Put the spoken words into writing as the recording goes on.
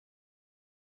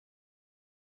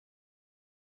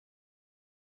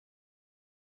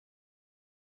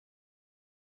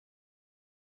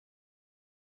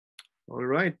All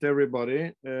right,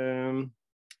 everybody.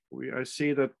 I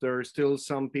see that there are still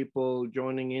some people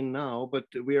joining in now, but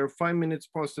we are 5 minutes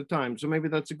past the time, so maybe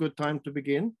that's a good time to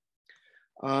begin.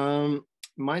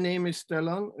 My name is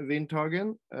Stellan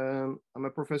Windhagen. I'm a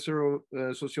professor of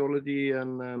sociology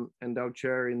and endowed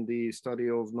chair in the study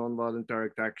of nonviolent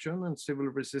direct action and civil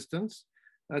resistance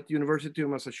at the University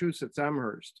of Massachusetts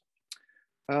Amherst.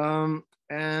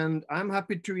 And I'm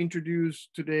happy to introduce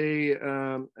today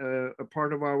a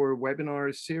part of our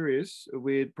webinar series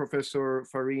with Professor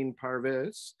Fareen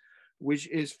Parvez, which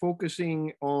is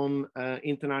focusing on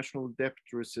international debt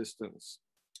resistance.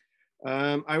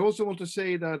 I also want to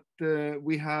say that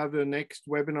we have a next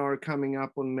webinar coming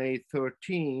up on May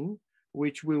 13,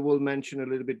 which we will mention a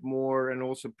little bit more and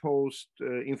also post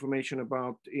information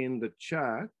about in the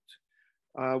chat,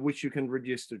 which you can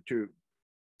register to.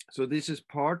 So this is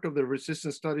part of the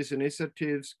Resistance Studies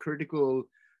Initiative's critical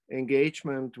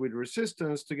engagement with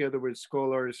resistance together with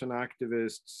scholars and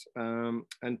activists.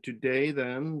 And today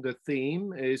then the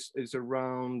theme is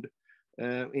around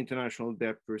international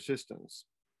debt resistance.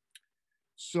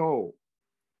 So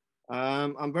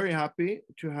I'm very happy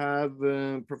to have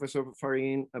Professor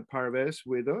Fareen Parvez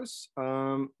with us,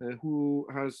 who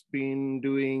has been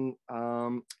doing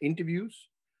interviews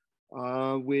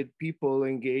with people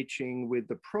engaging with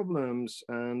the problems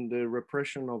and the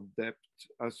repression of debt,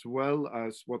 as well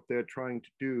as what they're trying to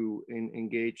do in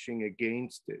engaging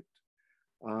against it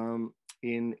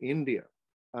in India.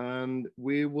 And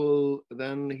we will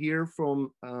then hear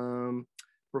from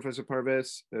Professor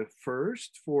Parvez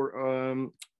first for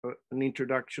an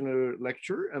introductory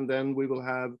lecture, and then we will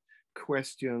have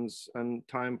questions and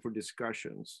time for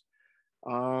discussions.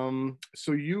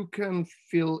 So you can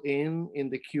fill in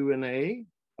the Q&A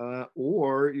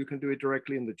or you can do it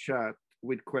directly in the chat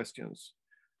with questions.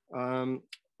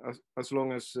 As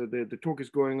long as the talk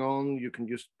is going on, you can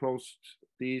just post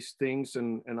these things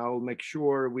and I'll make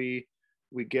sure we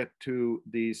get to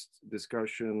these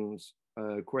discussions,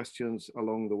 questions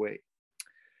along the way.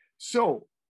 So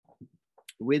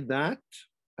with that,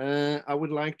 I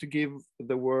would like to give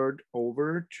the word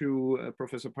over to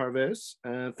Professor Parvez.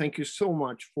 Thank you so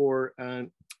much for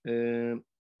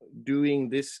doing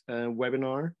this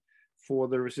webinar for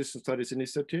the Resistance Studies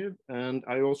Initiative. And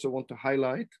I also want to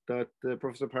highlight that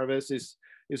Professor Parvez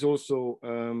is also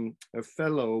a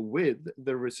fellow with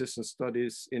the Resistance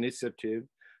Studies Initiative,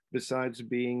 besides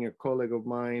being a colleague of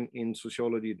mine in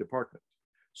sociology department.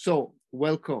 So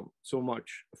welcome so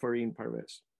much, Fareen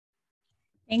Parvez.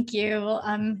 Thank you.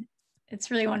 It's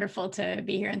really wonderful to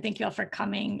be here, and thank you all for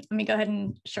coming. Let me go ahead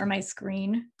and share my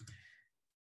screen.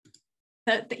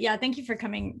 Yeah, thank you for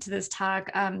coming to this talk,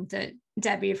 to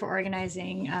Debbie for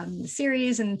organizing the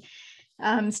series, and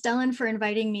Stellan for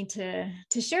inviting me to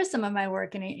share some of my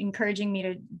work and encouraging me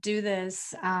to do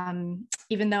this,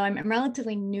 even though I'm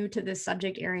relatively new to this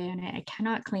subject area and I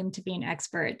cannot claim to be an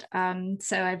expert.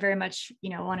 So I very much,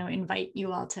 want to invite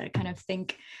you all to kind of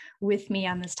think with me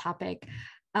on this topic.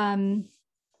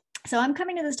 So I'm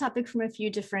coming to this topic from a few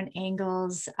different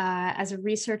angles. As a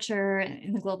researcher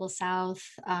in the global South,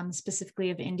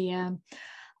 specifically of India,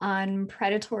 on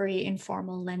predatory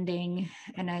informal lending,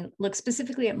 and I look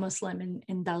specifically at Muslim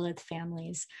and Dalit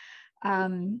families.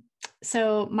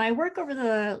 So my work over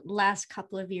the last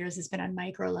couple of years has been on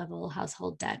micro-level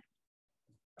household debt.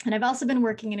 And I've also been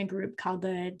working in a group called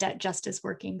the Debt Justice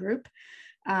Working Group,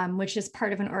 which is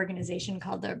part of an organization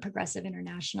called the Progressive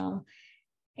International.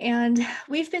 And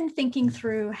we've been thinking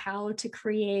through how to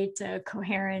create a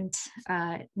coherent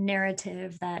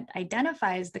narrative that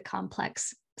identifies the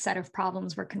complex set of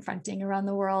problems we're confronting around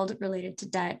the world related to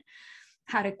debt,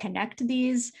 how to connect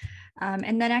these,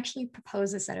 and then actually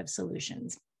propose a set of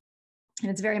solutions.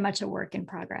 And it's very much a work in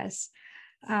progress.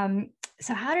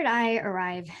 So how did I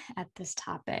arrive at this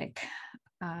topic?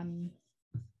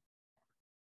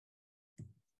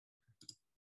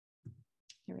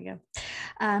 Here we go.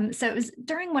 So it was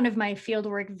during one of my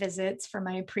fieldwork visits for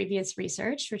my previous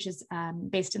research, which is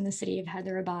based in the city of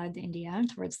Hyderabad, India,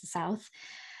 towards the south.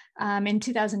 In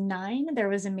 2009, there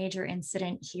was a major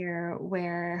incident here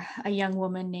where a young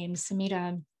woman named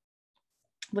Samira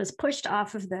was pushed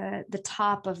off of the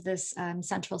top of this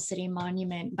central city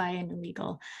monument by an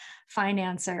illegal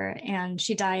financer, and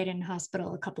she died in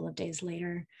hospital a couple of days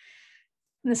later.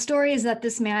 And the story is that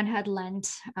this man had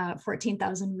lent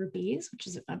 14,000 rupees, which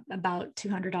is about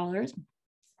 $200,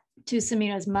 to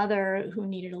Samira's mother, who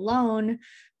needed a loan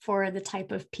for the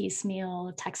type of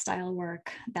piecemeal textile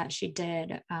work that she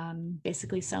did,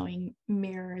 basically sewing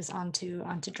mirrors onto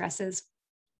dresses.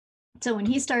 So when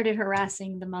he started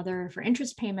harassing the mother for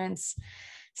interest payments,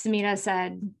 Samira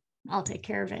said, I'll take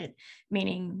care of it,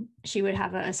 meaning she would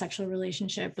have a sexual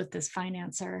relationship with this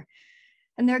financer.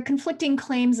 And there are conflicting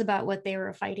claims about what they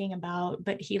were fighting about,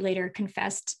 but he later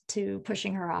confessed to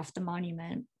pushing her off the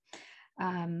monument.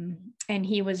 And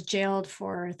he was jailed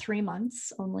for 3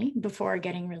 months only before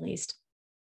getting released.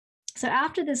 So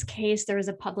after this case, there was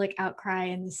a public outcry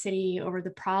in the city over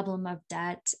the problem of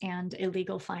debt and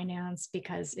illegal finance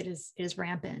because it is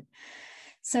rampant.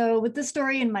 So with the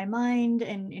story in my mind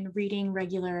and in reading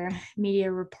regular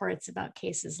media reports about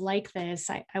cases like this,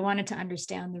 I wanted to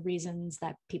understand the reasons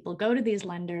that people go to these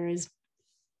lenders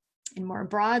and more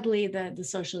broadly, the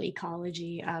social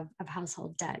ecology of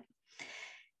household debt.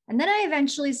 And then I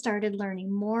eventually started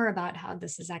learning more about how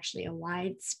this is actually a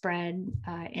widespread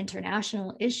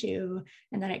international issue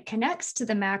and that it connects to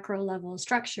the macro level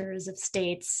structures of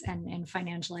states and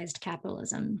financialized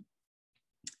capitalism.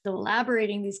 So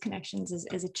elaborating these connections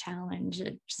is a challenge,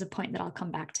 which is a point that I'll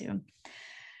come back to.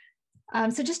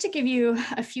 So just to give you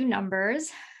a few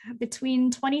numbers,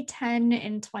 between 2010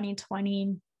 and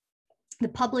 2020, the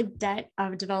public debt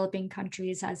of developing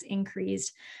countries has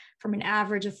increased from an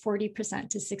average of 40%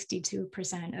 to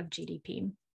 62% of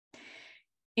GDP.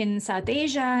 In South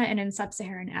Asia and in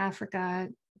sub-Saharan Africa,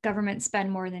 governments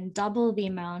spend more than double the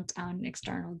amount on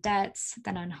external debts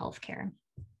than on healthcare.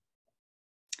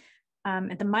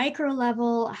 At the micro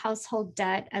level, household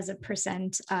debt as a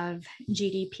percent of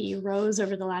GDP rose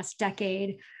over the last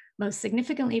decade, most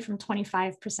significantly from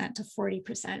 25% to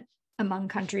 40% among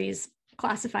countries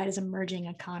classified as emerging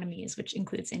economies, which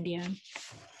includes India.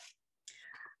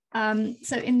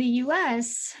 So in the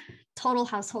US, total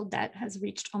household debt has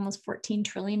reached almost $14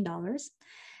 trillion,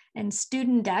 and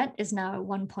student debt is now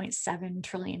 $1.7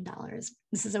 trillion.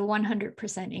 This is a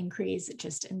 100% increase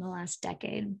just in the last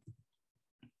decade.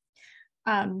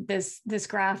 This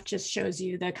graph just shows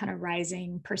you the kind of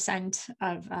rising percent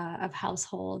of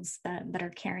households that are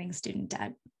carrying student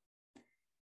debt.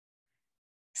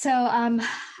 So I'm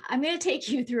going to take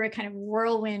you through a kind of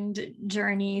whirlwind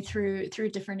journey through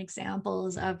different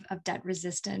examples of debt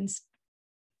resistance.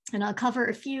 And I'll cover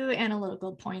a few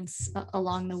analytical points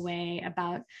along the way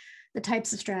about the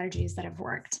types of strategies that have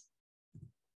worked.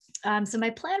 So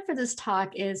my plan for this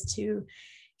talk is to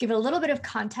give a little bit of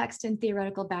context and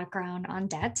theoretical background on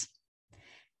debt,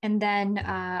 and then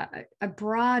a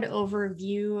broad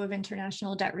overview of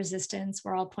international debt resistance,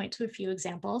 where I'll point to a few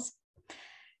examples.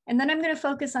 And then I'm going to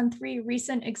focus on 3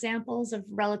 recent examples of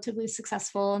relatively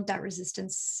successful debt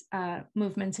resistance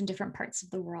movements in different parts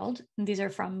of the world. And these are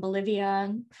from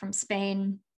Bolivia, from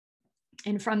Spain,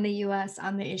 and from the US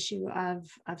on the issue of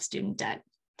student debt.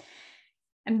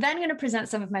 I'm then going to present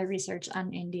some of my research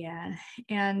on India.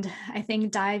 And I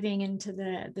think diving into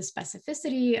the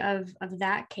specificity of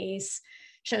that case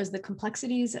shows the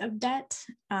complexities of debt,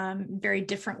 very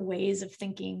different ways of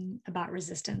thinking about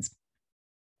resistance.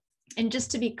 And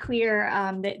just to be clear,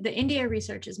 the India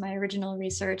research is my original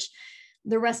research.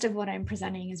 The rest of what I'm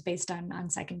presenting is based on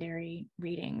secondary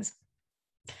readings.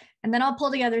 And then I'll pull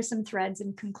together some threads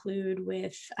and conclude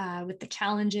with the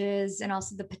challenges and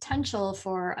also the potential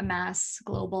for a mass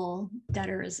global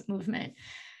debtors movement,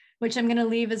 which I'm going to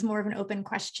leave as more of an open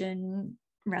question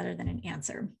rather than an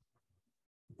answer.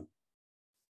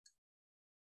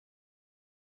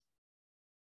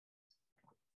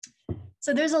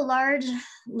 So there's a large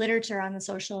literature on the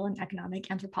social and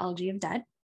economic anthropology of debt.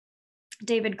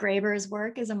 David Graeber's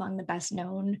work is among the best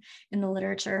known in the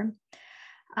literature.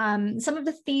 Some of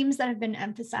the themes that have been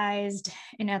emphasized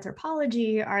in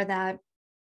anthropology are that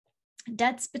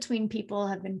debts between people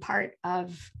have been part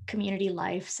of community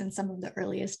life since some of the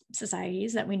earliest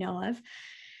societies that we know of.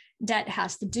 Debt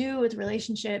has to do with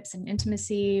relationships and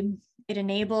intimacy. It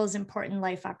enables important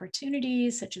life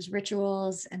opportunities such as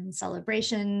rituals and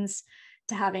celebrations,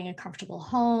 to having a comfortable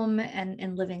home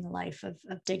and living a life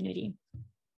of dignity.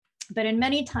 But in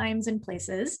many times and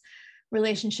places,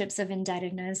 relationships of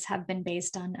indebtedness have been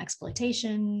based on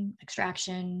exploitation,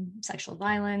 extraction, sexual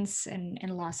violence, and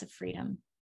loss of freedom.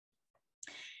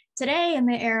 Today, in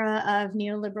the era of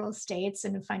neoliberal states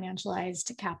and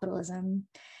financialized capitalism,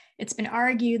 it's been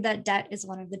argued that debt is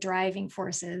one of the driving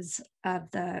forces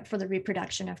for the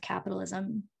reproduction of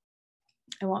capitalism.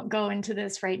 I won't go into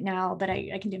this right now, but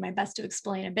I can do my best to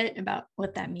explain a bit about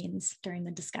what that means during the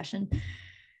discussion.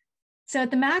 So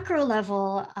at the macro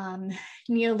level,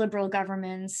 neoliberal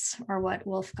governments, or what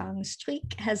Wolfgang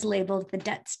Streeck has labeled the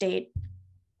debt state,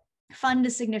 fund a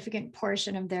significant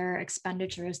portion of their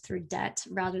expenditures through debt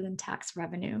rather than tax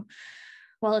revenue,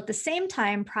 while at the same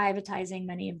time privatizing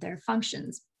many of their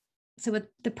functions. So with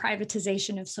the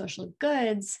privatization of social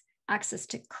goods, access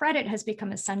to credit has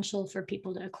become essential for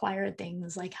people to acquire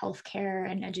things like healthcare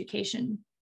and education.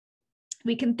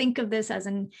 We can think of this as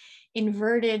an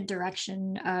inverted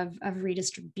direction of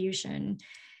redistribution.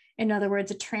 In other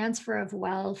words, a transfer of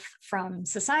wealth from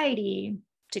society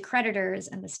to creditors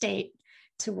and the state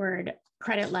toward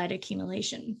credit-led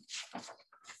accumulation.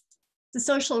 The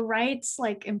social rights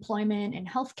like employment and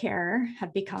healthcare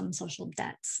have become social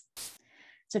debts.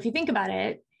 So if you think about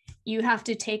it, you have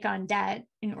to take on debt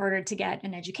in order to get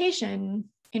an education,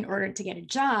 in order to get a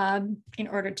job, in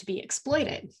order to be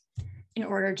exploited, in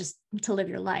order just to live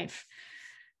your life.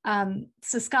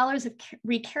 So scholars have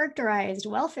recharacterized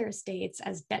welfare states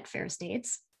as debt-fare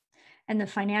states and the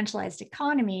financialized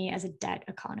economy as a debt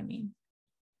economy.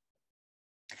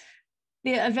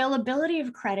 The availability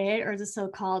of credit, or the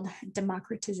so-called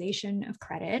democratization of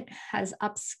credit, has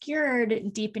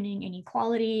obscured deepening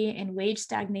inequality and wage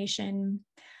stagnation,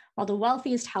 while the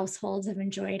wealthiest households have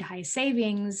enjoyed high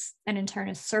savings and in turn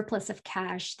a surplus of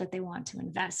cash that they want to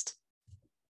invest.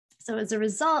 So as a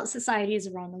result, societies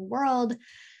around the world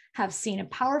have seen a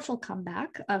powerful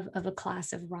comeback of a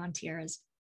class of rentiers.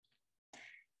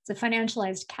 So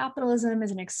financialized capitalism is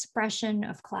an expression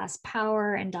of class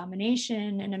power and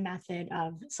domination and a method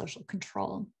of social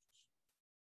control.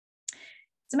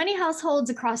 So many households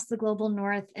across the global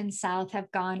north and south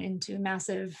have gone into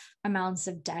massive amounts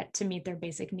of debt to meet their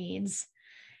basic needs.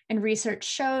 And research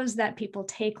shows that people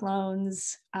take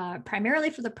loans primarily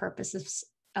for the purposes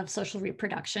of social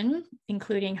reproduction,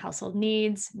 including household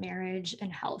needs, marriage,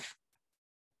 and health.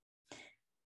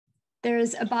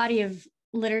 There's a body of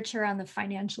literature on the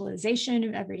financialization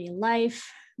of everyday life,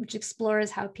 which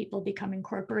explores how people become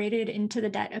incorporated into the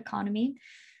debt economy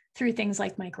through things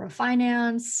like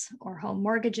microfinance or home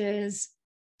mortgages.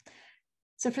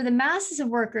 So for the masses of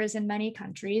workers in many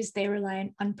countries, they rely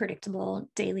on unpredictable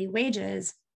daily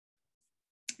wages.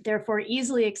 Therefore,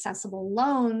 easily accessible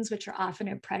loans, which are often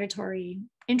at predatory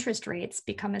interest rates,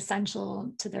 become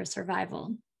essential to their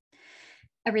survival.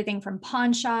 Everything from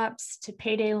pawn shops to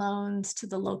payday loans to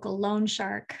the local loan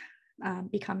shark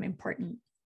become important.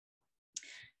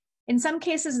 In some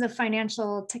cases, the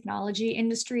financial technology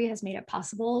industry has made it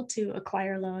possible to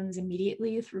acquire loans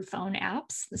immediately through phone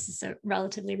apps. This is a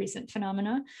relatively recent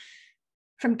phenomenon.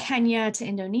 From Kenya to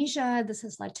Indonesia, this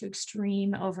has led to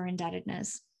extreme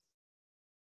over-indebtedness.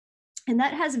 And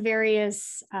that has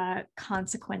various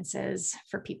consequences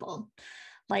for people,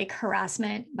 like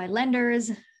harassment by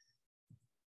lenders.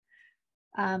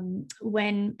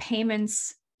 When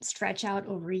payments stretch out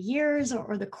over years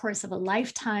or the course of a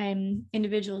lifetime,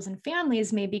 individuals and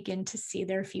families may begin to see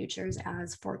their futures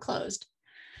as foreclosed.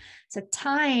 So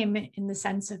time, in the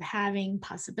sense of having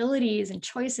possibilities and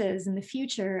choices in the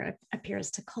future, appears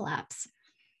to collapse.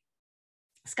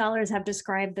 Scholars have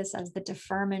described this as the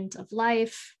deferment of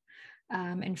life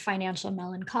and financial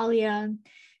melancholia.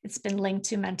 It's been linked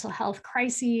to mental health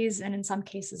crises and in some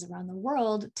cases around the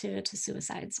world to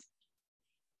suicides.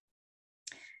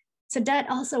 So debt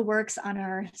also works on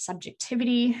our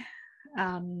subjectivity,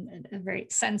 a very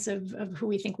sense of who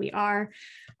we think we are,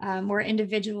 where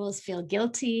individuals feel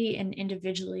guilty and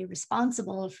individually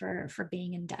responsible for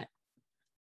being in debt.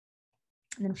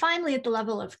 And then finally, at the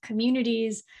level of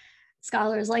communities,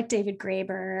 scholars like David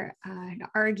Graeber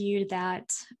argued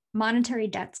that monetary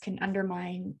debts can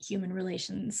undermine human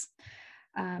relations,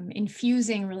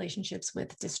 infusing relationships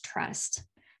with distrust.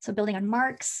 So building on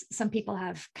Marx, some people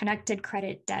have connected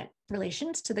credit-debt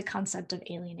relations to the concept of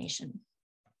alienation.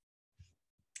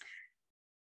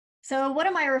 So what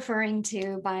am I referring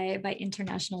to by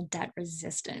international debt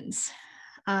resistance?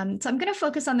 So I'm going to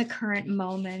focus on the current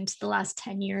moment, the last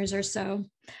 10 years or so.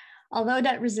 Although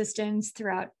debt resistance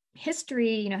throughout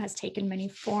history, has taken many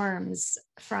forms,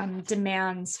 from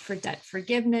demands for debt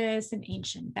forgiveness in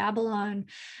ancient Babylon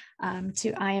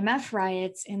to IMF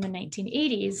riots in the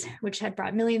 1980s, which had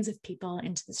brought millions of people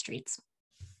into the streets.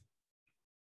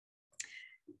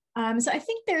 So I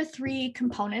think there are three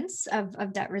components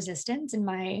of debt resistance in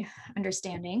my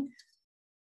understanding.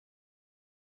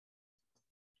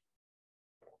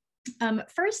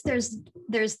 First,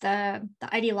 there's the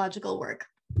ideological work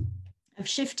of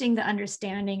shifting the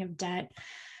understanding of debt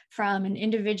from an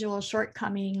individual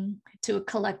shortcoming to a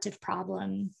collective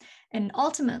problem, and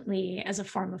ultimately as a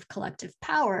form of collective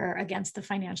power against the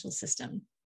financial system.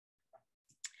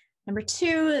 Number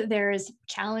two, there's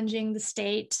challenging the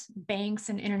state, banks,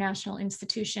 and international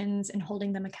institutions and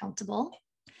holding them accountable.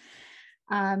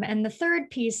 And the third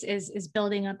piece is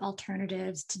building up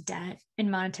alternatives to debt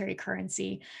and monetary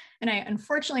currency. And I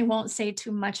unfortunately won't say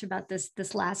too much about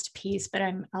this last piece, but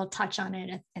I'll touch on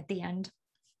it at the end.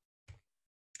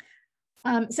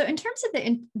 So in terms of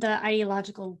the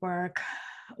ideological work,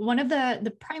 one of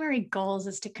the primary goals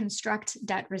is to construct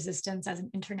debt resistance as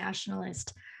an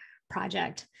internationalist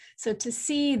project. So to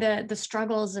see the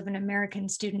struggles of an American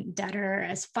student debtor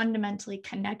as fundamentally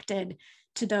connected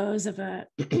to those of a,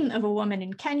 of a woman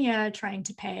in Kenya trying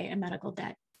to pay a medical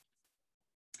debt.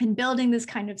 And building this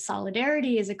kind of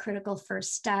solidarity is a critical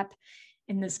first step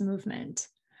in this movement.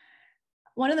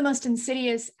 One of the most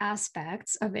insidious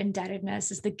aspects of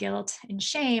indebtedness is the guilt and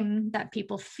shame that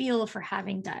people feel for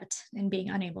having debt and being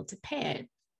unable to pay it.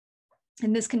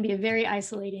 And this can be a very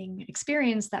isolating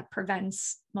experience that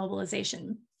prevents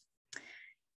mobilization.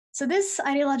 So this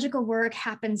ideological work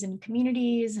happens in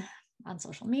communities, on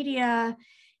social media,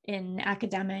 in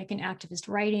academic and activist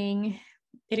writing.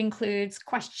 It includes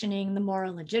questioning the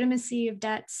moral legitimacy of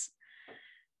debts,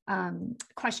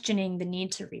 questioning the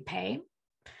need to repay,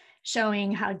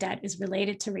 showing how debt is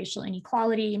related to racial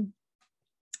inequality,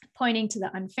 pointing to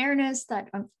the unfairness that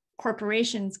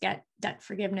corporations get debt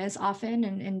forgiveness often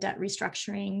and debt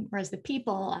restructuring, whereas the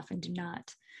people often do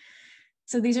not.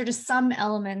 So these are just some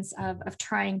elements of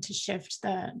trying to shift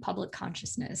the public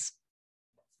consciousness.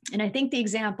 And I think the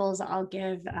examples I'll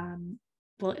give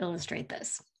will illustrate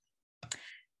this.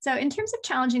 So in terms of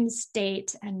challenging the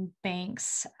state and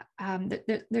banks,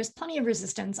 there's plenty of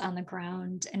resistance on the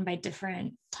ground and by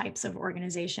different types of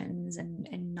organizations and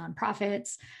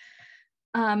nonprofits.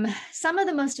 Some of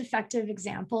the most effective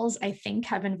examples, I think,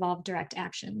 have involved direct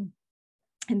action.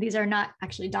 And these are not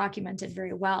actually documented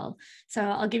very well. So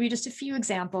I'll give you just a few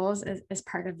examples as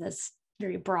part of this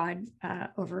very broad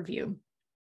overview.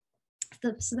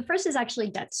 So the first is actually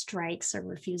debt strikes or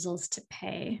refusals to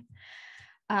pay.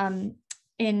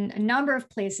 In a number of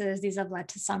places, these have led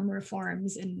to some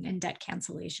reforms in debt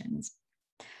cancellations.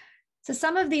 So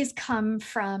some of these come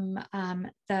from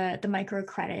the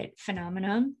microcredit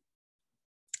phenomenon.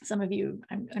 Some of you,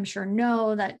 I'm sure,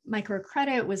 know that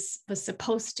microcredit was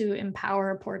supposed to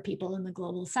empower poor people in the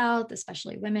global South,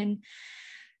 especially women.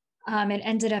 It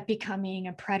ended up becoming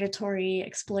a predatory,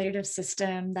 exploitative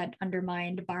system that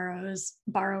undermined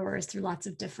borrowers through lots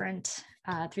of different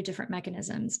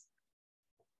mechanisms.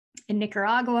 In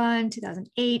Nicaragua in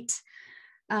 2008,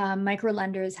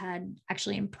 microlenders had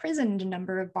actually imprisoned a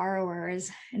number of borrowers.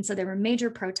 And so there were major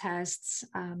protests,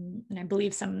 and I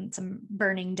believe some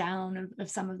burning down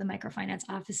of some of the microfinance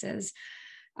offices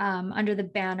under the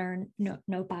banner,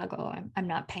 no pago, I'm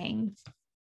not paying.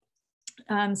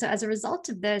 So as a result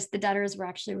of this, the debtors were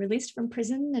actually released from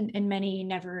prison and many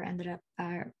never ended up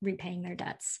repaying their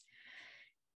debts.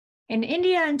 In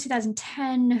India in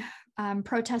 2010,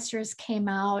 protesters came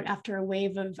out after a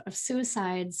wave of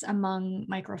suicides among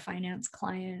microfinance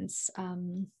clients.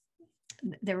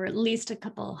 There were at least a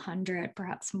couple hundred,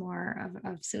 perhaps more,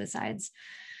 of suicides.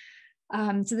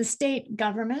 So the state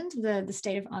government, the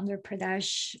state of Andhra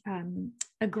Pradesh,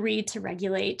 agreed to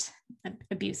regulate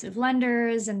abusive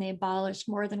lenders, and they abolished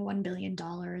more than $1 billion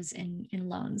in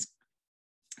loans.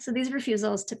 So these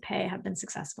refusals to pay have been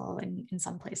successful in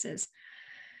some places.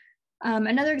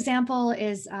 Another example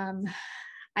is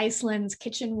Iceland's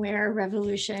kitchenware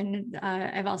revolution.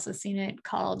 I've also seen it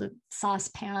called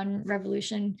saucepan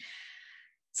revolution.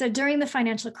 So during the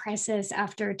financial crisis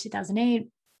after 2008,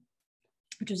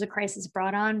 which was a crisis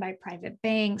brought on by private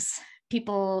banks,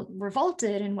 people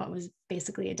revolted in what was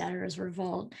basically a debtors'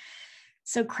 revolt.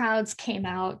 So crowds came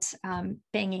out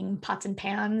banging pots and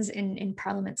pans in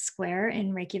Parliament Square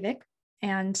in Reykjavik,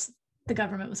 and the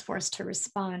government was forced to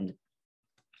respond.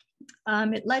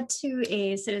 It led to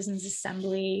a citizens'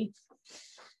 assembly,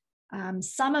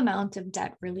 some amount of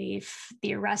debt relief,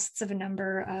 the arrests of a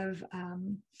number of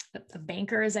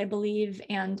bankers, I believe,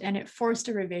 and it forced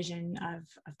a revision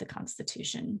of the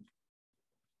Constitution.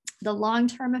 The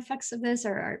long-term effects of this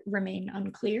remain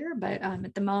unclear, but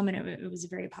at the moment, it was a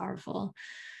very powerful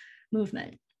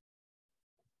movement.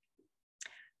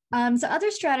 So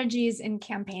other strategies in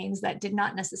campaigns that did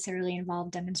not necessarily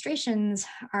involve demonstrations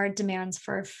are demands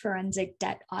for forensic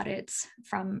debt audits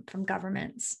from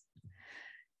governments.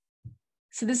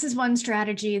 So this is one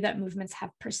strategy that movements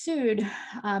have pursued.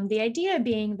 The idea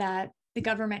being that the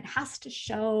government has to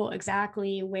show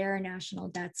exactly where national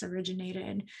debts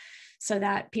originated so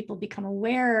that people become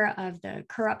aware of the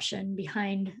corruption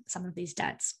behind some of these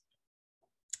debts.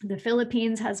 The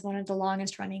Philippines has one of the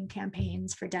longest running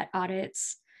campaigns for debt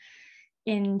audits.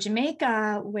 In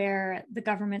Jamaica, where the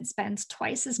government spends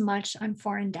twice as much on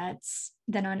foreign debts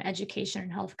than on education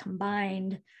and health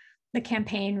combined, the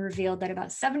campaign revealed that about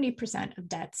 70% of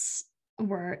debts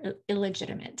were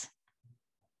illegitimate,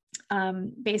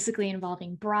 basically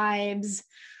involving bribes,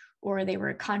 or they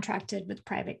were contracted with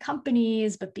private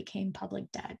companies but became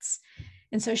public debts.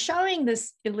 And so showing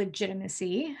this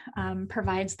illegitimacy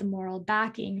provides the moral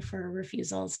backing for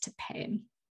refusals to pay.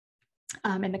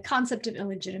 And the concept of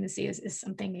illegitimacy is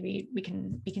something maybe we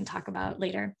can talk about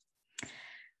later.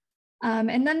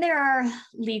 And then there are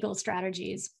legal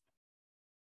strategies.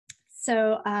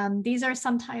 So these are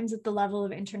sometimes at the level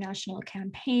of international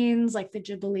campaigns like the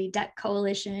Jubilee Debt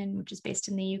Coalition, which is based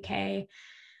in the UK,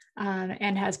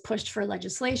 and has pushed for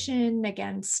legislation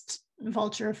against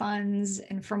vulture funds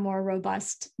and for more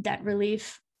robust debt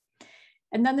relief.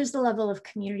 And then there's the level of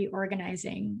community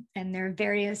organizing, and there are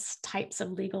various types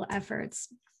of legal efforts.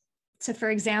 So for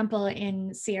example,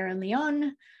 in Sierra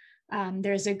Leone,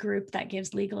 there's a group that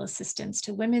gives legal assistance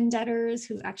to women debtors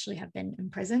who actually have been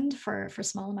imprisoned for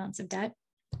small amounts of debt.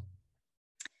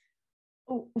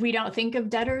 We don't think of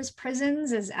debtors'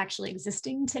 prisons as actually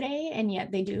existing today, and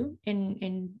yet they do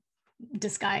in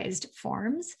disguised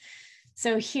forms.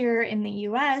 So here in the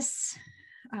US,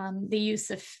 the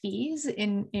use of fees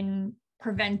in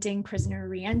preventing prisoner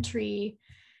reentry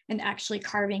and actually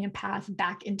carving a path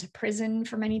back into prison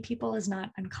for many people is not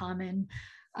uncommon.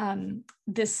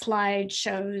 This slide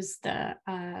shows the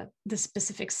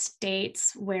specific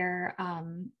states where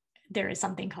there is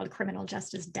something called criminal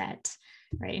justice debt,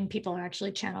 right? And people are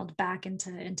actually channeled back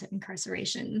into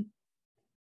incarceration.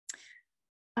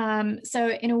 So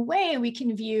in a way, we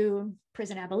can view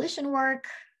prison abolition work,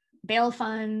 bail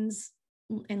funds,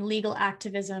 and legal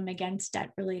activism against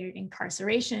debt-related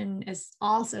incarceration as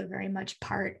also very much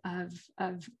part of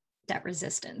debt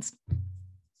resistance.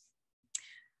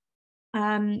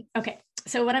 Okay,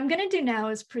 so what I'm going to do now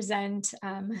is present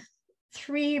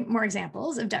 3 more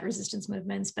examples of debt resistance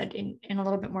movements, but in a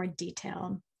little bit more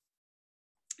detail.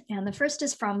 And the first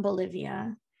is from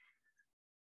Bolivia.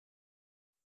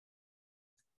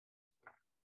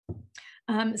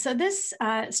 So this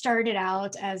started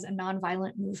out as a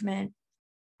nonviolent movement,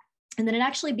 and then it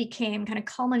actually became kind of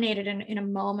culminated in a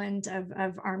moment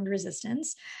of armed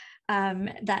resistance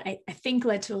that I think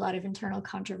led to a lot of internal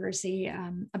controversy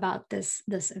about this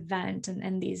event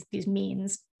and these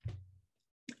means.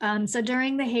 So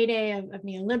during the heyday of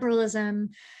neoliberalism,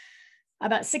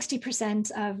 about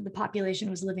 60% of the population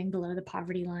was living below the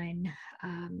poverty line.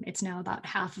 It's now about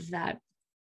half of that.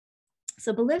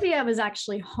 So Bolivia was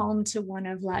actually home to one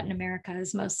of Latin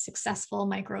America's most successful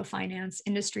microfinance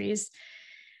industries.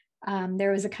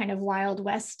 There was a kind of wild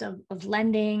west of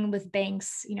lending with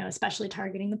banks, especially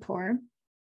targeting the poor.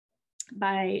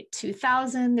 By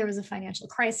 2000, there was a financial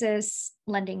crisis,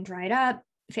 lending dried up,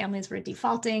 families were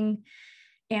defaulting,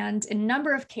 and in a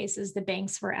number of cases, the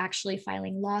banks were actually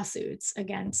filing lawsuits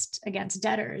against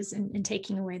debtors and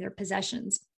taking away their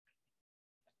possessions.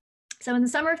 So in the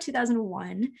summer of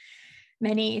 2001,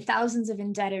 many thousands of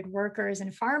indebted workers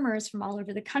and farmers from all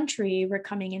over the country were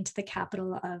coming into the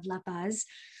capital of La Paz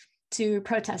to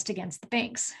protest against the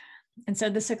banks. And so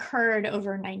this occurred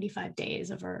over 95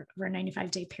 days, over a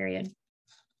 95-day period.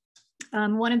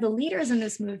 One of the leaders in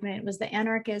this movement was the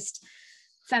anarchist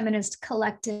feminist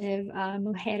collective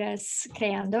Mujeres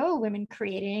Creando, Women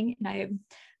Creating, and I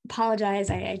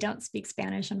apologize, I don't speak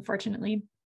Spanish, unfortunately.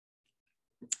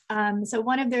 So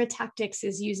one of their tactics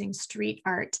is using street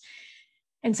art.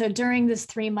 And so during this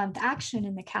 3-month action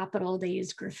in the capital, they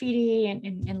used graffiti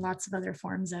and lots of other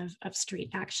forms of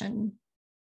street action.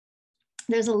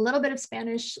 There's a little bit of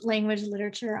Spanish language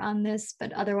literature on this,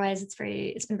 but otherwise it's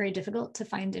been very difficult to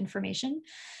find information.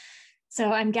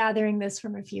 So I'm gathering this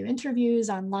from a few interviews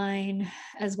online,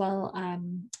 as well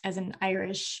as an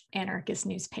Irish anarchist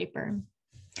newspaper.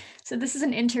 So this is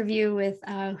an interview with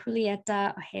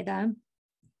Julieta Ojeda,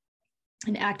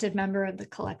 an active member of the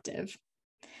collective.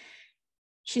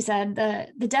 She said,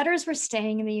 the debtors were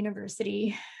staying in the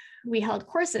university. We held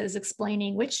courses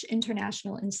explaining which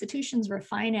international institutions were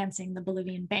financing the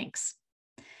Bolivian banks.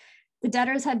 The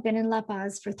debtors had been in La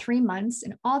Paz for 3 months,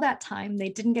 and all that time, they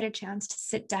didn't get a chance to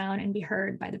sit down and be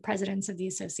heard by the presidents of the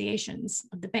associations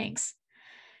of the banks.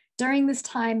 During this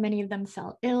time, many of them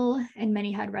fell ill, and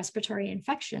many had respiratory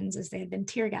infections as they had been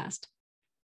tear gassed.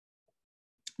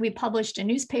 We published a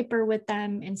newspaper with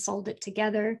them and sold it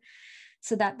together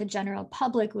so that the general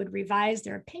public would revise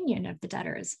their opinion of the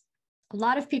debtors. A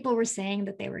lot of people were saying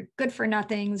that they were good for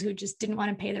nothings who just didn't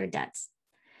want to pay their debts.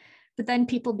 But then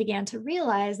people began to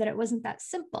realize that it wasn't that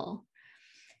simple,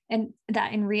 and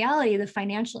that in reality, the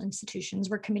financial institutions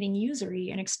were committing usury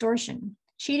and extortion,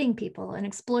 cheating people and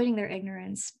exploiting their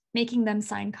ignorance, making them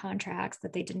sign contracts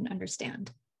that they didn't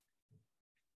understand.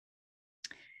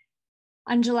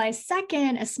 On July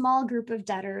 2nd, a small group of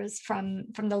debtors from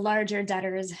the larger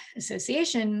debtors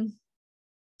association,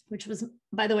 which was,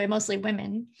 by the way, mostly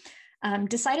women,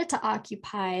 decided to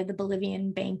occupy the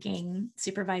Bolivian Banking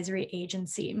Supervisory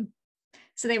Agency.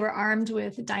 So they were armed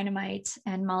with dynamite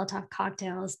and Molotov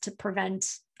cocktails to prevent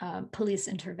police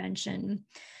intervention.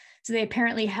 So they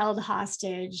apparently held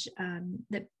hostage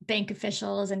the bank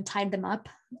officials and tied them up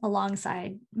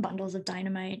alongside bundles of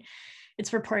dynamite.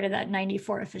 It's reported that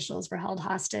 94 officials were held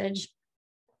hostage.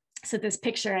 So this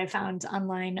picture I found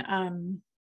online,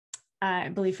 I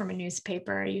believe from a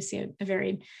newspaper, you see a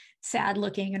very sad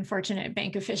looking, unfortunate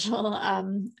bank official,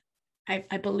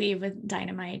 I believe with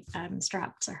dynamite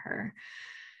strapped to her.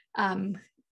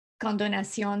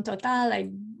 Condonación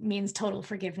total means total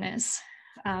forgiveness.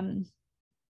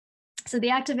 So the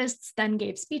activists then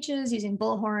gave speeches using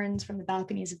bullhorns from the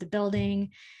balconies of the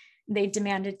building. They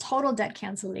demanded total debt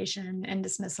cancellation and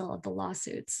dismissal of the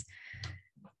lawsuits.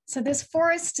 So this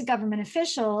forced government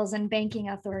officials and banking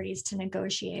authorities to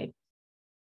negotiate.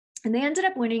 And they ended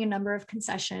up winning a number of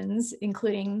concessions,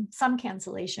 including some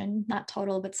cancellation, not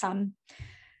total, but some,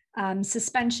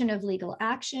 suspension of legal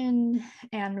action,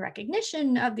 and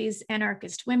recognition of these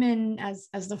anarchist women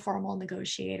as the formal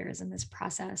negotiators in this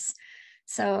process.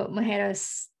 So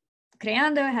Mujeres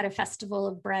Creando had a festival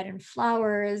of bread and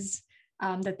flowers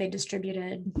that they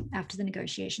distributed after the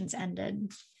negotiations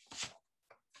ended.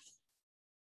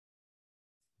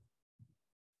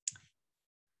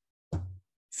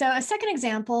 So a second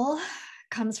example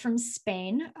comes from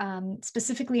Spain,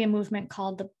 specifically a movement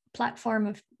called the Platform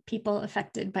of People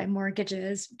Affected by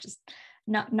Mortgages, which is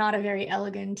not a very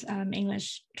elegant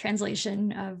English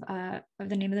translation of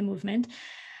the name of the movement.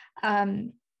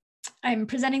 I'm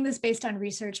presenting this based on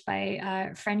research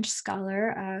by French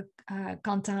scholar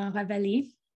Quentin Ravelli.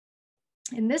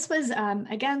 And this was,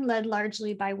 again, led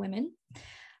largely by women,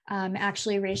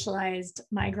 actually racialized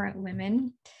migrant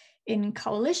women in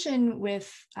coalition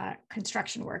with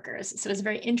construction workers. So it was a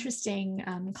very interesting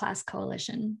class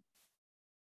coalition.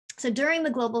 So during the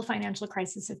global financial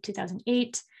crisis of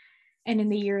 2008, and in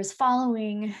the years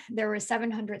following, there were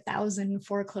 700,000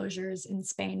 foreclosures in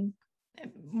Spain,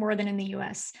 more than in the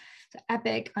US. So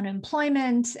epic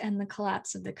unemployment and the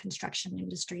collapse of the construction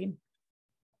industry.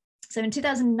 So in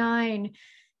 2009,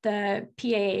 the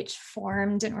PAH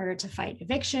formed in order to fight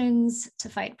evictions, to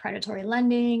fight predatory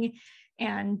lending,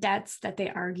 and debts that they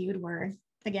argued were,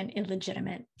 again,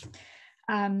 illegitimate.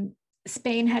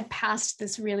 Spain had passed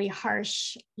this really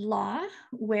harsh law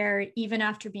where even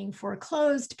after being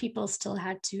foreclosed, people still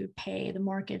had to pay the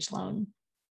mortgage loan.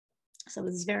 So it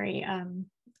was very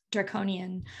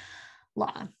draconian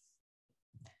law.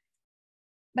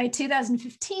 By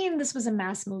 2015, this was a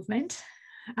mass movement.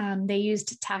 They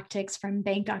used tactics from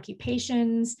bank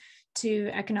occupations to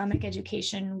economic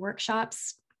education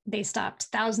workshops. They stopped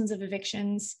thousands of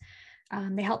evictions.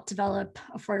 They helped develop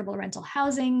affordable rental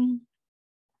housing.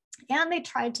 And they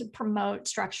tried to promote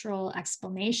structural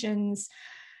explanations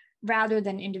rather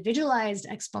than individualized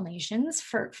explanations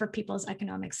for people's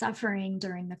economic suffering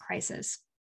during the crisis.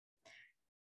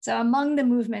 So among the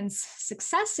movement's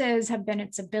successes have been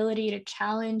its ability to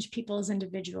challenge people's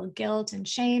individual guilt and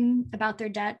shame about their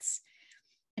debts,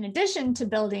 in addition to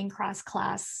building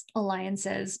cross-class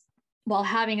alliances while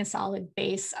having a solid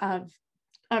base of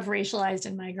racialized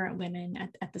and migrant women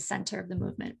at the center of the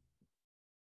movement.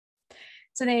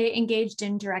 So they engaged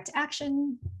in direct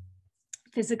action,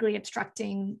 physically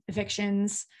obstructing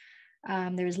evictions.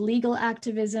 There was legal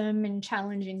activism in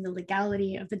challenging the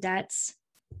legality of the debts.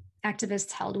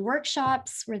 Activists held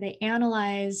workshops where they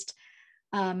analyzed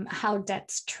how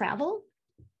debts travel.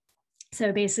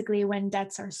 So basically when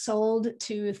debts are sold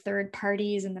to third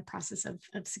parties in the process of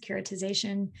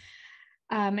securitization.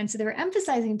 And so they were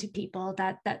emphasizing to people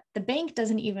that the bank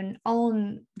doesn't even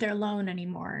own their loan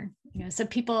anymore. So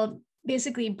people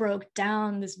basically broke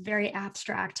down this very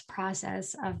abstract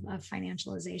process of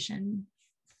financialization.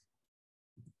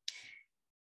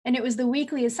 And it was the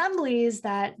weekly assemblies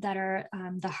that are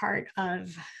the heart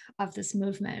of this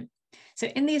movement. So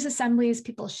in these assemblies,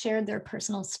 people shared their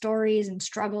personal stories and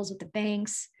struggles with the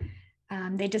banks.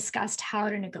 They discussed how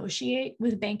to negotiate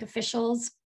with bank officials.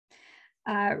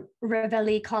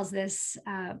 Ravelli calls this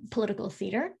political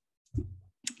theater.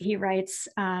 He writes,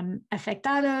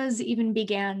 afectados even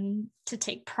began to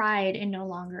take pride in no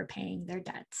longer paying their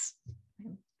debts.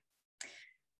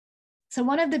 So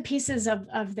one of the pieces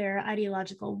of their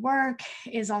ideological work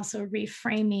is also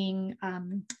reframing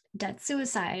debt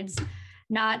suicides,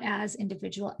 not as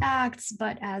individual acts,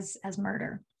 but as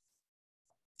murder.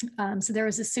 So there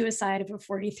was a suicide of a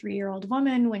 43-year-old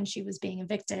woman when she was being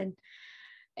evicted.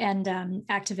 And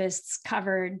activists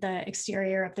covered the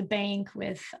exterior of the bank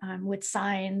with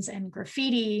signs and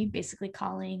graffiti, basically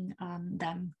calling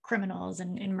them criminals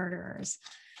and murderers.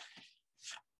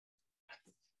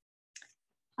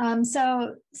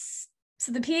 So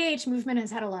So the PAH movement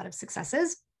has had a lot of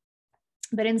successes,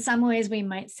 but in some ways we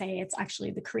might say it's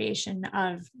actually the creation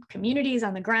of communities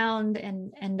on the ground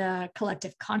and a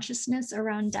collective consciousness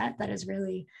around debt that is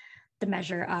really the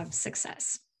measure of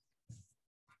success.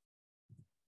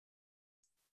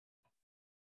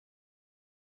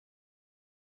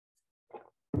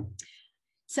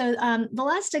 So the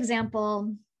last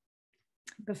example,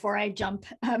 before I jump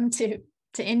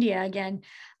to India again,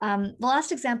 the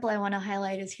last example I want to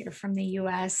highlight is here from the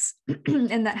US,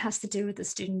 and that has to do with the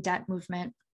student debt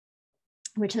movement,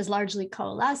 which has largely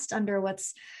coalesced under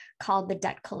what's called the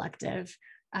Debt Collective.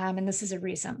 And this is a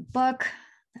recent book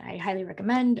that I highly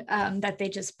recommend that they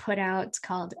just put out. It's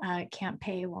called Can't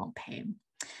Pay, Won't Pay,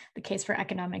 The Case for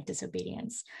Economic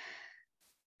Disobedience.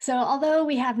 So although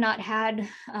we have not had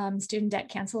student debt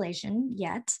cancellation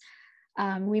yet,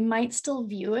 we might still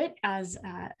view it as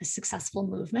a successful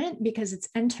movement because it's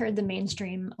entered the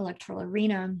mainstream electoral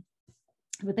arena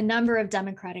with a number of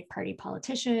Democratic Party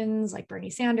politicians like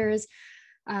Bernie Sanders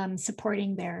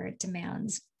supporting their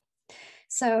demands.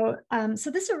 So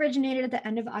this originated at the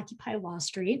end of Occupy Wall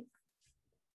Street.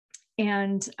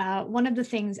 And one of the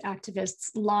things activists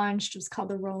launched was called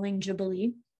the Rolling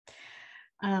Jubilee.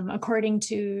 According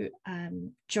to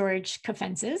George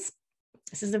Kafentzis,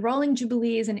 this is the Rolling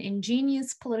Jubilee is an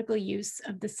ingenious political use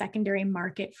of the secondary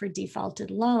market for defaulted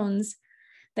loans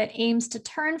that aims to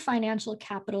turn financial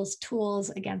capital's tools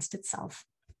against itself.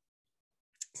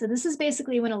 So this is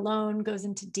basically when a loan goes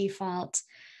into default,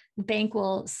 the bank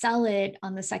will sell it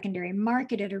on the secondary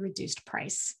market at a reduced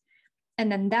price. And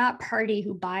then that party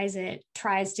who buys it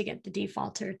tries to get the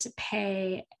defaulter to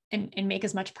pay and make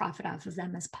as much profit off of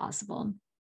them as possible.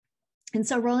 And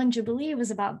so Rolling Jubilee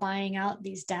was about buying out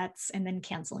these debts and then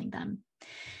canceling them.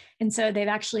 And so they've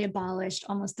actually abolished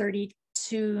almost $32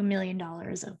 million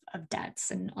of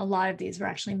debts. And a lot of these were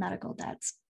actually medical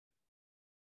debts.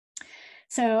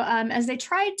 So as they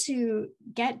tried to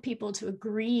get people to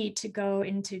agree to go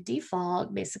into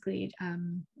default, basically,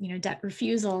 debt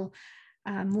refusal,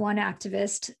 one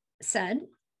activist said,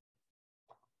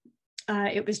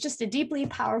 it was just a deeply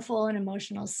powerful and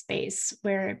emotional space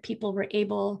where people were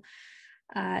able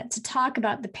to talk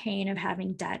about the pain of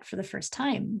having debt for the first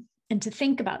time and to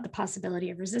think about the possibility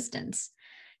of resistance.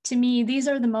 To me, these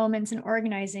are the moments in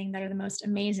organizing that are the most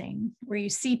amazing, where you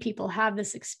see people have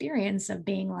this experience of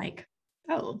being like,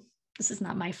 oh, this is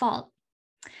not my fault.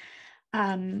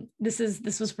 This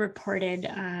was reported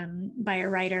by a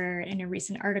writer in a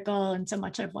recent article, and so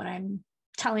much of what I'm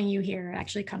telling you here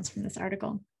actually comes from this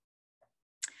article.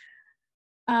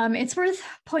 It's worth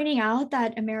pointing out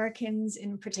that Americans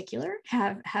in particular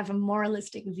have a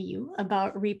moralistic view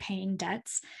about repaying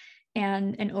debts,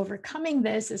 and overcoming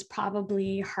this is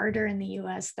probably harder in the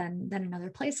US than in other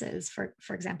places,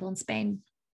 for example, in Spain.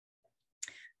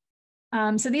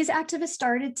 So these activists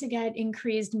started to get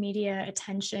increased media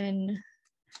attention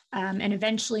and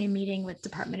eventually meeting with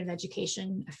Department of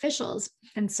Education officials.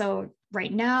 And so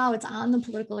right now it's on the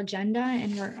political agenda,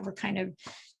 and we're kind of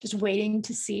just waiting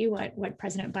to see what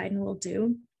President Biden will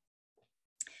do.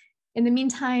 In the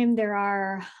meantime, there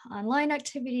are online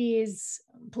activities,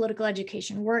 political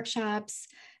education workshops,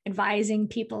 advising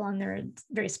people on their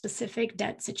very specific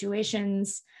debt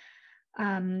situations.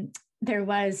 There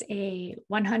was a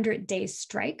 100-day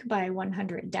strike by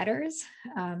 100 debtors,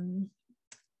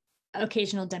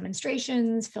 occasional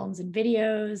demonstrations, films and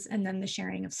videos, and then the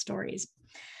sharing of stories.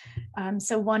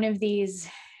 So one of these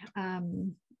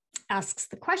asks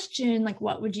the question, like,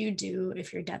 what would you do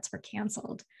if your debts were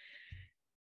canceled?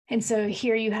 And so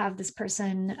here you have this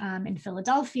person in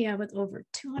Philadelphia with over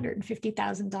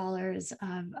 $250,000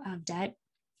 of debt.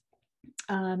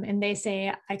 And they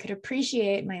say, I could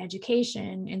appreciate my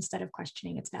education instead of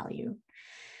questioning its value.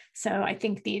 So I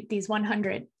think these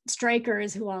 100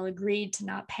 strikers who all agreed to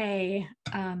not pay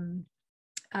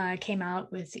came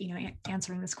out with,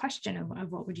 answering this question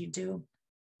of what would you do?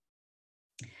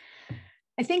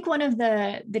 I think one of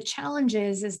the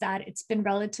challenges is that it's been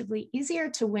relatively easier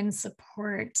to win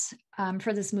support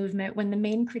for this movement when the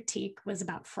main critique was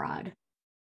about fraud.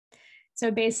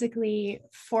 So basically,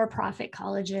 for-profit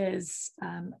colleges,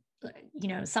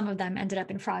 some of them ended up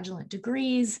in fraudulent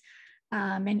degrees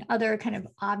and other kind of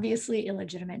obviously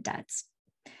illegitimate debts.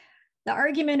 The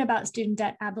argument about student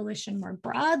debt abolition more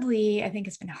broadly, I think,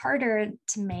 has been harder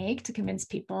to convince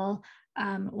people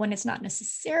when it's not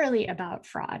necessarily about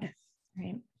fraud,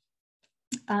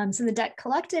 right? So the Debt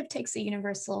Collective takes a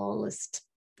universalist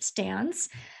stance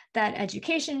that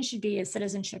education should be a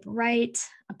citizenship right,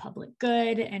 a public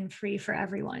good, and free for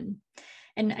everyone.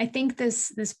 And I think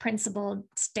this principled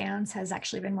stance has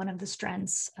actually been one of the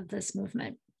strengths of this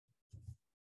movement.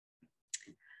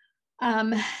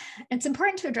 It's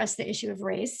important to address the issue of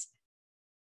race.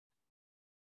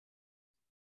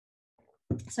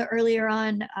 So earlier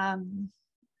on,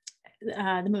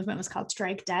 the movement was called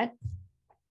Strike Debt.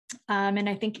 And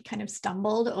I think it kind of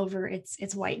stumbled over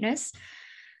its whiteness.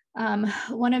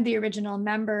 One of the original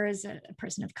members, a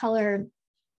person of color,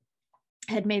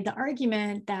 had made the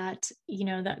argument that, you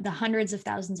know, the hundreds of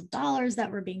thousands of dollars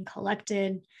that were being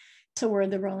collected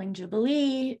toward the rolling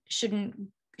jubilee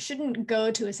shouldn't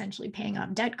go to essentially paying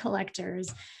off debt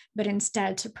collectors, but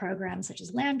instead to programs such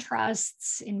as land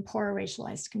trusts in poor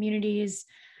racialized communities.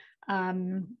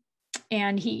 And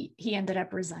he ended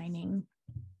up resigning.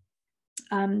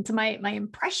 So my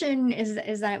impression is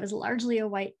that it was largely a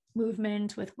white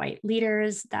movement with white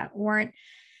leaders that weren't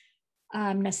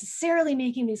necessarily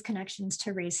making these connections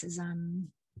to racism,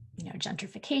 you know,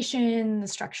 gentrification, the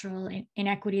structural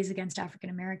inequities against African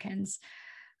Americans.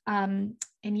 And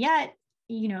yet,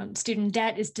 you know, student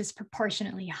debt is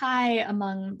disproportionately high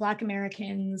among Black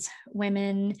Americans,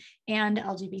 women, and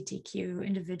LGBTQ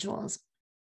individuals.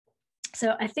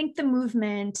 So I think the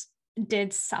movement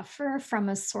did suffer from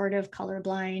a sort of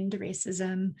colorblind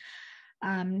racism,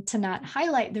 to not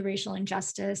highlight the racial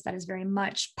injustice that is very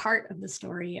much part of the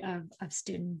story of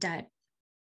student debt.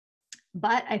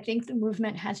 But I think the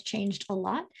movement has changed a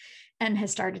lot and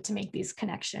has started to make these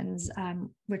connections,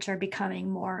 which are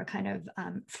becoming more kind of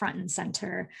front and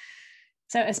center.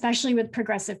 So especially with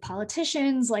progressive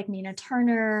politicians like Nina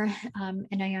Turner and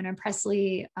Ayanna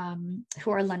Pressley,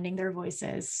 who are lending their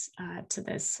voices to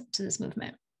this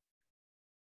movement.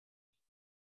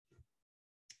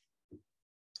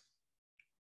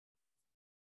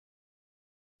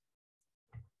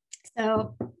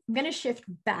 So I'm going to shift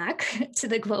back to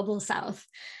the global South,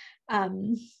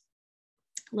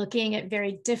 looking at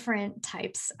very different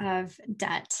types of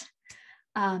debt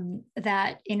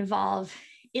that involve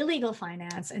illegal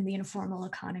finance and the informal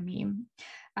economy,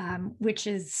 which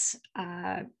is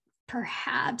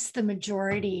perhaps the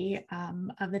majority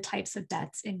of the types of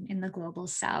debts in the global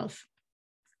South.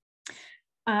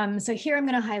 So here I'm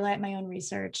going to highlight my own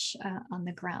research on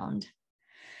the ground.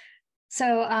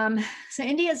 So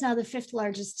India is now the 5th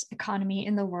largest economy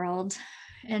in the world.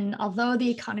 And although the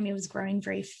economy was growing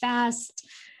very fast,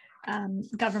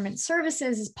 government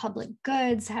services as public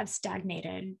goods have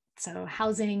stagnated. So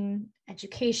housing,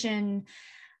 education,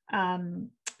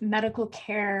 medical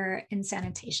care, and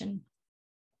sanitation.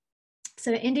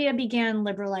 So India began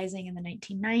liberalizing in the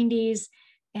 1990s,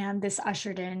 and this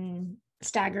ushered in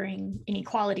staggering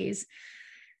inequalities.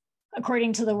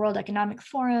 According to the World Economic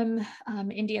Forum,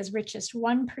 India's richest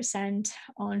 1%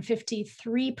 own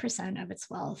 53% of its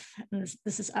wealth. And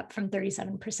this is up from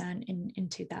 37% in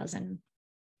 2000.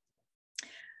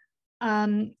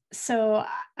 So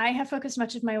I have focused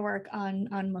much of my work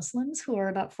on Muslims, who are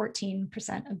about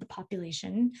 14% of the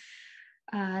population.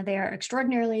 They are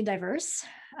extraordinarily diverse,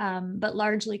 but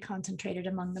largely concentrated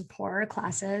among the poorer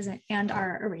classes and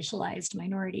are a racialized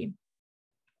minority.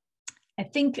 I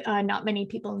think not many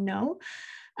people know,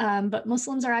 but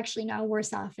Muslims are actually now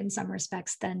worse off in some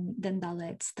respects than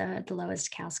Dalits, the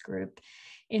lowest caste group,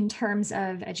 in terms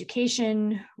of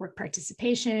education, work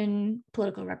participation,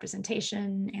 political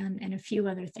representation, and a few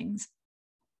other things.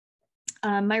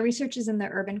 My research is in the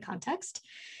urban context,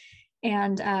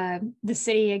 and the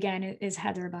city, again, is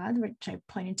Hyderabad, which I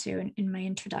pointed to in my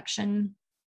introduction.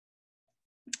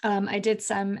 I did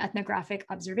some ethnographic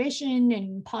observation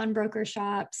in pawnbroker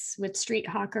shops with street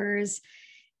hawkers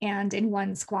and in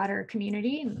one squatter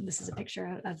community. And this is a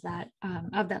picture of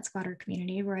that squatter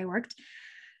community where I worked.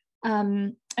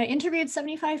 I interviewed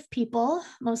 75 people,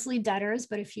 mostly debtors,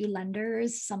 but a few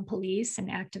lenders, some police and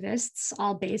activists,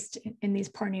 all based in these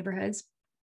poor neighborhoods.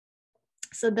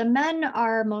 So the men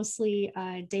are mostly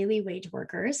daily wage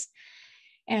workers,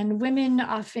 and women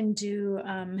often do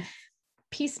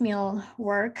piecemeal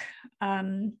work,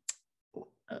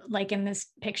 like in this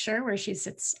picture where she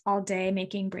sits all day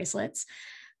making bracelets,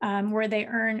 where they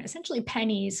earn essentially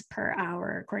pennies per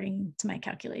hour, according to my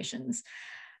calculations.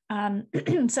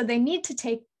 So they need to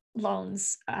take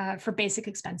loans for basic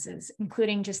expenses,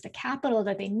 including just the capital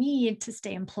that they need to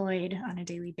stay employed on a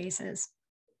daily basis.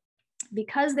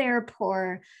 Because they are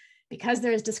poor, because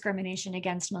there is discrimination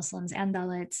against Muslims and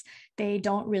Dalits, they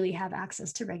don't really have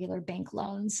access to regular bank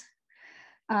loans.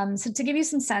 So to give you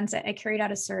some sense, I carried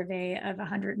out a survey of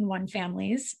 101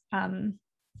 families.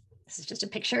 This is just a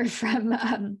picture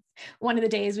from one of the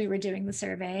days we were doing the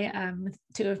survey with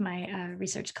 2 of my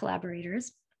research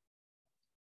collaborators.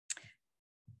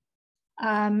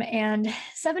 And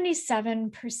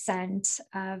 77%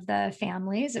 of the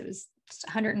families, it was just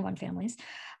 101 families,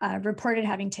 reported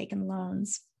having taken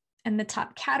loans. And the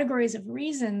top categories of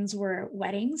reasons were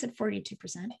weddings at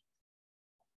 42%,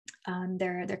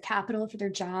 their capital for their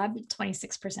job,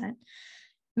 26%,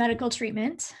 medical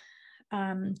treatment,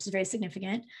 which is very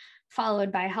significant,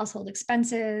 followed by household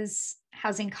expenses,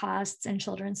 housing costs, and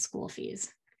children's school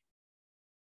fees.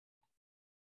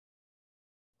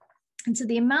 And so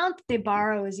the amount they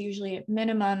borrow is usually at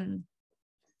minimum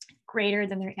greater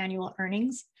than their annual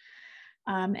earnings,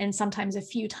 and sometimes a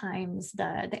few times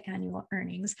the annual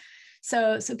earnings.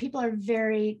 So people are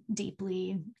very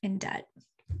deeply in debt.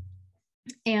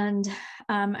 And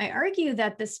I argue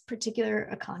that this particular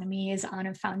economy is on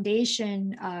a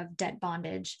foundation of debt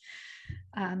bondage,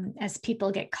 as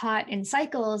people get caught in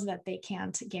cycles that they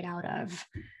can't get out of.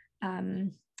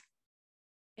 And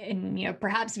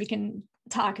perhaps we can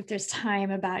talk, if there's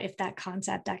time, about if that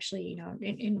concept actually,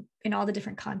 in all the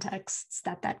different contexts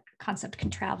that concept can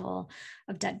travel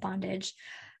of debt bondage.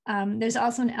 There's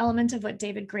also an element of what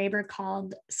David Graeber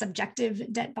called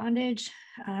subjective debt bondage,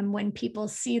 when people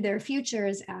see their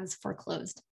futures as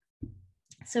foreclosed.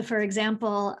 So for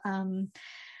example,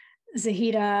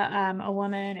 Zahida, a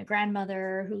woman, a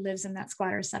grandmother who lives in that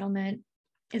squatter settlement,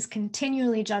 is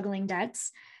continually juggling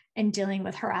debts and dealing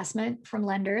with harassment from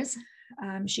lenders.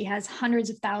 She has hundreds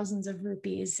of thousands of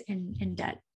rupees in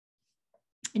debt.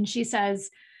 And she says,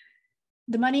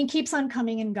 the money keeps on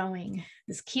coming and going.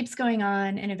 This keeps going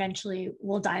on, and eventually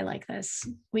we'll die like this.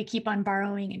 We keep on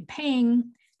borrowing and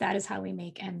paying. That is how we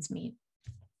make ends meet.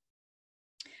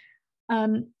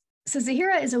 So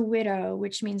Zahira is a widow,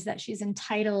 which means that she's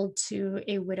entitled to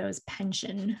a widow's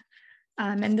pension.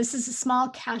 And this is a small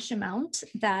cash amount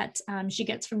that she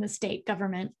gets from the state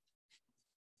government.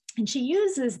 And she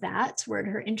uses that toward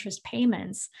her interest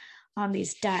payments on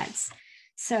these debts.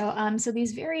 So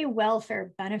these very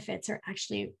welfare benefits are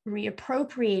actually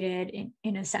reappropriated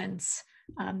in a sense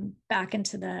back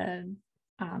into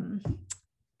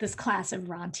this class of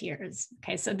rentiers.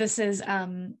 Okay, so this is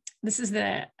an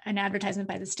advertisement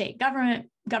by the state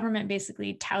government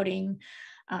basically touting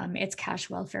its cash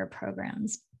welfare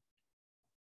programs.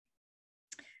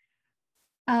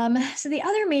 So the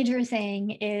other major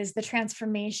thing is the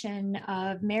transformation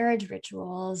of marriage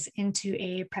rituals into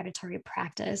a predatory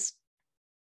practice.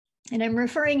 And I'm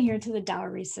referring here to the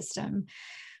dowry system,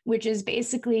 which is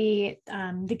basically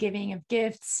the giving of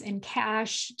gifts and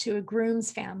cash to a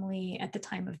groom's family at the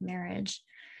time of marriage.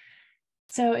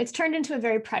 So it's turned into a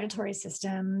very predatory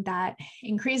system that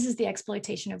increases the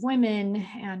exploitation of women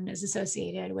and is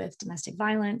associated with domestic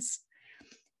violence.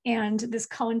 And this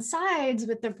coincides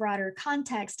with the broader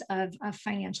context of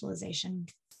financialization.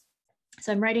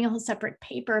 So I'm writing a whole separate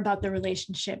paper about the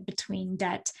relationship between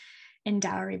debt and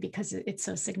dowry because it's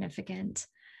so significant.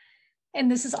 And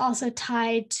this is also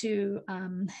tied to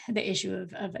the issue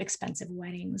of expensive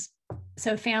weddings.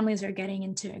 So families are getting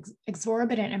into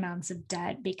exorbitant amounts of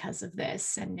debt because of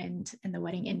this and in the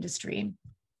wedding industry.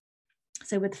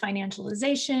 So with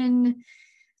financialization,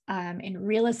 in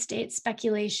real estate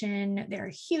speculation, there are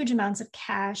huge amounts of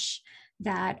cash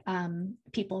that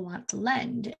people want to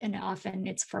lend, and often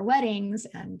it's for weddings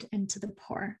and to the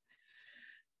poor.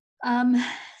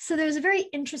 So there's a very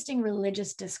interesting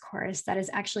religious discourse that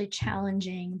is actually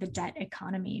challenging the debt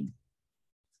economy.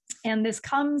 And this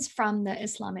comes from the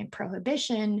Islamic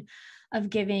prohibition of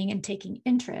giving and taking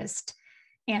interest,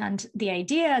 and the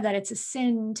idea that it's a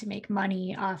sin to make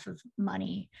money off of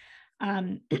money.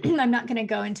 I'm not going to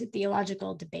go into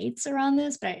theological debates around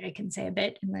this, but I can say a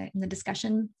bit in the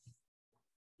discussion.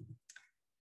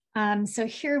 So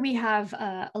here we have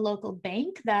a local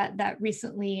bank that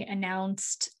recently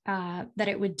announced that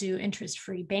it would do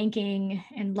interest-free banking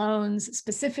and loans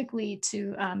specifically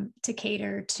to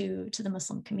cater to the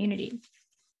Muslim community.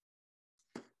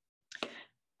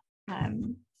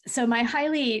 So my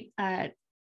highly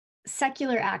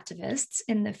secular activists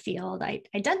in the field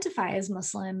identify as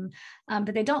Muslim,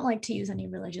 but they don't like to use any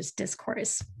religious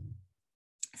discourse.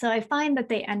 So I find that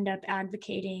they end up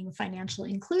advocating financial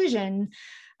inclusion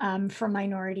for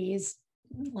minorities,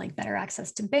 like better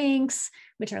access to banks,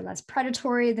 which are less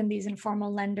predatory than these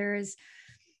informal lenders,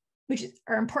 which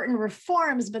are important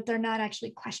reforms, but they're not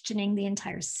actually questioning the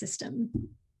entire system.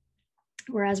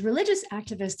 Whereas religious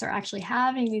activists are actually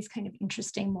having these kind of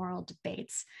interesting moral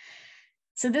debates.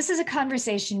 So this is a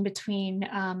conversation between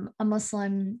a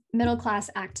Muslim middle-class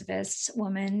activist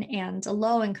woman and a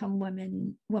low-income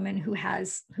woman who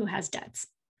has debts.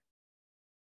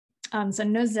 So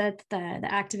Nuzhat, the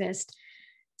activist,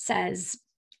 says,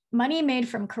 money made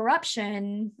from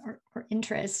corruption or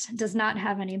interest does not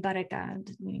have any barakah,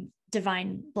 meaning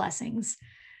divine blessings.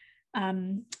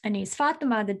 Anis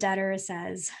Fatima, the debtor,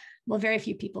 says, well, very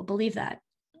few people believe that.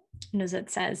 Nuzhat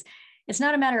says, It's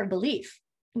not a matter of belief.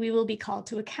 We will be called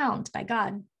to account by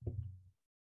God.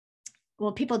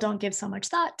 Well, people don't give so much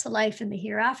thought to life in the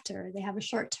hereafter. They have a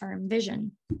short-term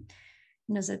vision.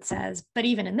 And as it says, but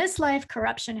even in this life,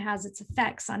 corruption has its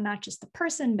effects on not just the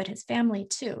person, but his family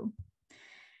too.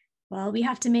 Well, we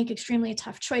have to make extremely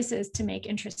tough choices to make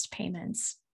interest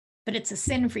payments, but it's a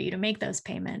sin for you to make those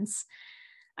payments.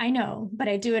 I know, but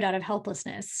I do it out of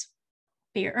helplessness.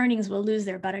 But your earnings will lose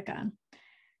their barakah.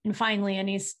 And finally,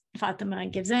 Anis Fatima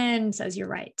gives in, says, you're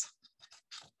right.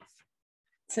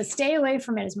 So stay away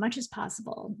from it as much as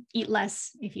possible. Eat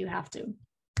less if you have to.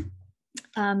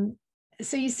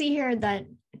 So you see here that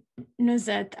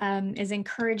Nuzhat is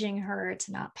encouraging her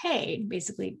to not pay,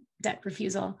 basically debt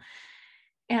refusal.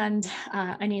 And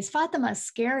Anis Fatima is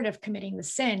scared of committing the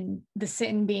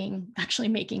sin being actually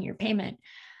making your payment.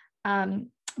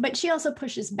 But she also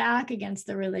pushes back against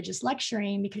the religious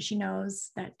lecturing because she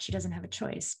knows that she doesn't have a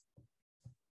choice.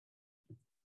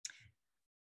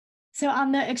 So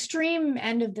on the extreme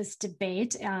end of this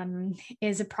debate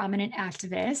is a prominent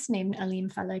activist named Alim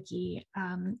Falaki,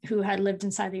 who had lived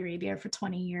in Saudi Arabia for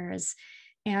 20 years.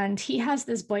 And he has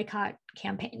this boycott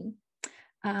campaign,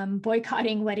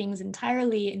 boycotting weddings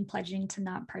entirely and pledging to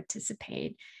not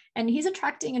participate. And he's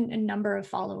attracting a number of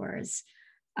followers.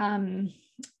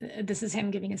 This is him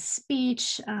giving a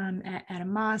speech at a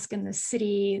mosque in the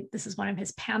city. This is one of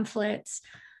his pamphlets.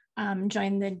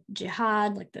 Join the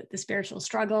jihad, like the spiritual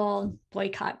struggle,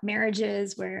 boycott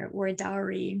marriages where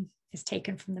dowry is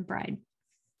taken from the bride.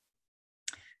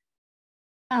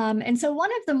 And so one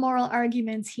of the moral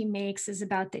arguments he makes is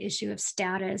about the issue of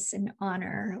status and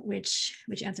honor, which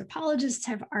anthropologists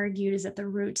have argued is at the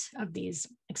root of these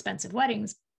expensive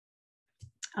weddings.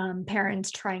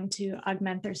 Parents trying to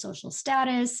augment their social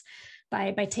status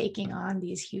by taking on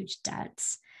these huge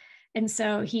debts. And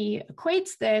so he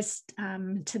equates this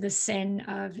to the sin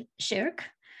of shirk,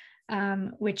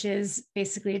 which is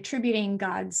basically attributing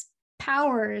God's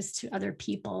powers to other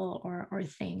people or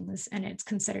things, and it's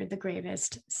considered the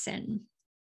gravest sin.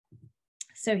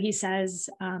 So he says,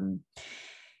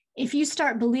 if you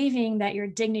start believing that your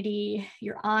dignity,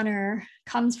 your honor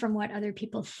comes from what other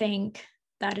people think,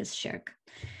 that is shirk.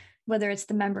 Whether it's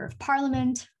the member of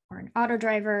parliament or an auto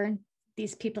driver,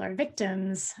 these people are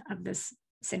victims of this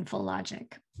sinful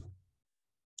logic.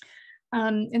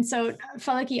 And so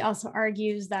Falaki also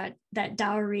argues that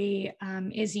dowry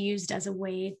is used as a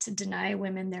way to deny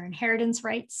women their inheritance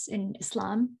rights in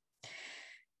Islam.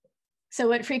 So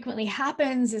what frequently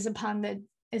happens is upon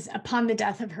the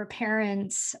death of her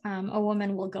parents, a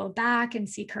woman will go back and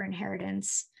seek her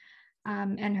inheritance.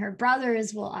 And her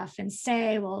brothers will often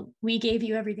say, well, we gave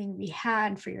you everything we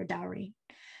had for your dowry,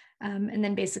 and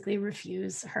then basically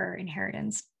refuse her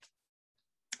inheritance.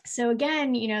 So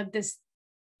again, this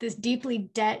deeply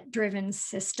debt-driven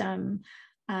system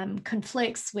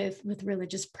conflicts with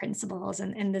religious principles,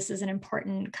 and this is an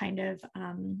important kind of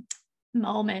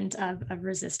moment of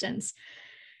resistance.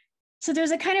 So there's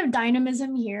a kind of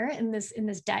dynamism here in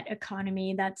this debt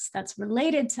economy that's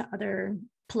related to other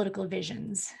political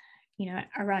visions,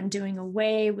 around doing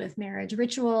away with marriage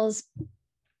rituals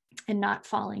and not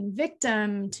falling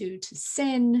victim to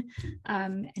sin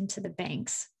and to the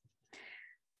banks.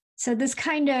 So this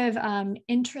kind of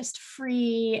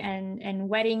interest-free and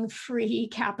wedding-free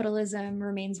capitalism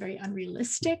remains very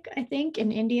unrealistic, I think,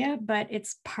 in India, but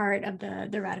it's part of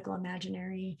the radical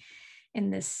imaginary in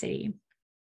this city.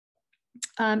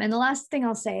 And the last thing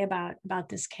I'll say about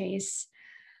this case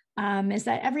is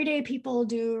that everyday people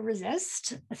do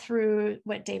resist through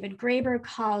what David Graeber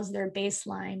calls their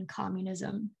baseline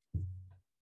communism.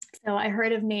 So I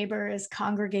heard of neighbors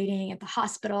congregating at the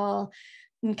hospital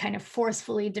and kind of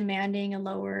forcefully demanding a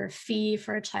lower fee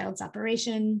for a child's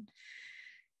operation,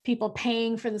 people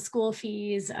paying for the school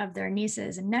fees of their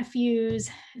nieces and nephews,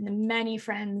 and the many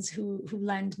friends who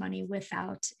lend money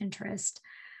without interest.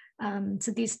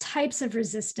 So these types of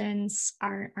resistance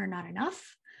are not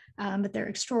enough, but they're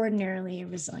extraordinarily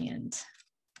resilient.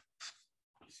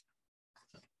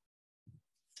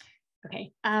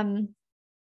 Okay.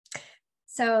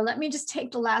 So let me just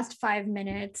take the last 5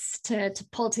 minutes to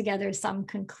pull together some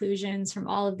conclusions from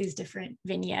all of these different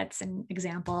vignettes and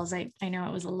examples. I know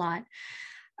it was a lot.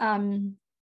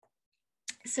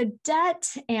 So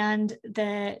debt and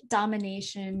the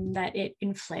domination that it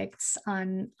inflicts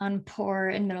on poor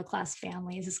and middle-class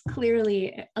families is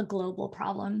clearly a global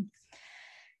problem.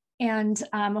 And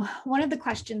one of the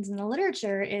questions in the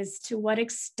literature is, to what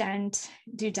extent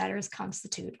do debtors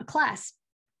constitute a class?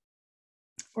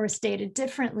 Or stated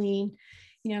differently,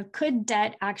 could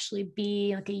debt actually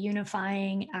be like a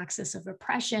unifying axis of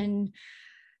oppression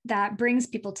that brings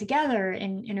people together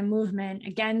in a movement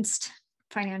against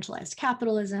financialized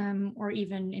capitalism, or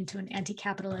even into an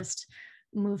anti-capitalist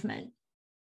movement.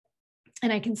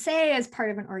 And I can say, as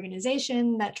part of an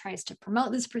organization that tries to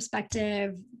promote this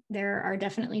perspective, there are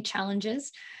definitely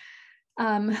challenges.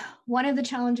 One of the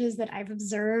challenges that I've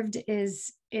observed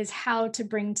is how to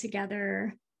bring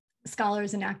together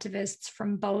scholars and activists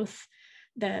from both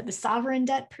the sovereign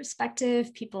debt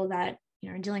perspective, people that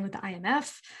are dealing with the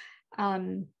IMF,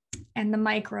 and the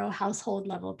micro household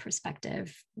level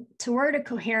perspective, toward a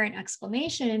coherent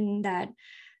explanation that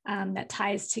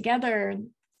ties together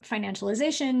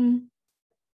financialization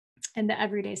and the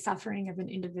everyday suffering of an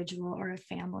individual or a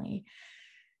family.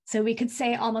 So we could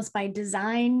say, almost by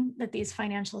design, that these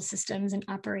financial systems and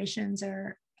operations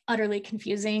are utterly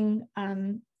confusing,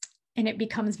 and it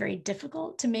becomes very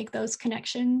difficult to make those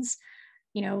connections.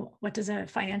 What does a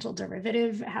financial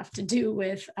derivative have to do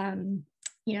with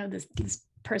this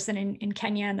person in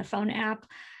Kenya and the phone app,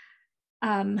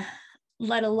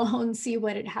 let alone see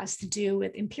what it has to do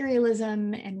with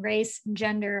imperialism and race and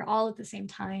gender, all at the same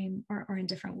time, or in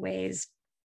different ways.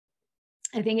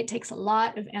 I think it takes a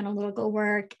lot of analytical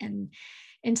work and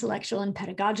intellectual and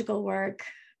pedagogical work.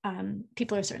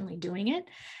 People are certainly doing it.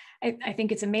 I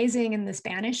think it's amazing in the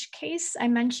Spanish case I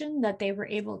mentioned that they were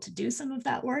able to do some of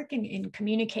that work and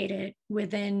communicate it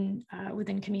within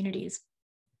communities.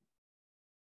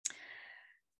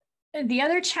 The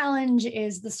other challenge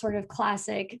is the sort of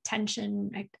classic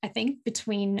tension, I think,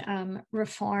 between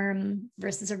reform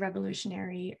versus a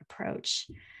revolutionary approach.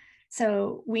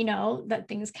 So we know that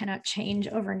things cannot change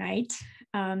overnight.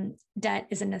 Debt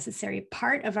is a necessary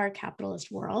part of our capitalist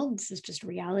world. This is just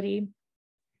reality.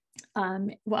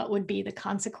 What would be the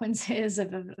consequences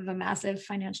of a massive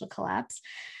financial collapse?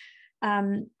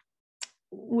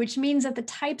 Which means that the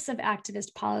types of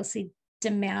activist policy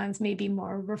demands may be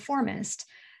more reformist,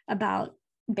 about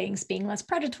banks being less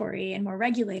predatory and more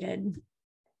regulated,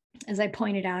 as I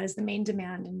pointed out, is the main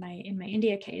demand in my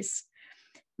India case,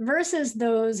 versus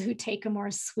those who take a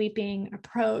more sweeping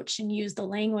approach and use the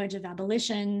language of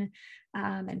abolition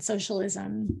and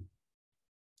socialism.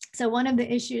 So one of the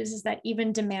issues is that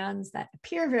even demands that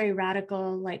appear very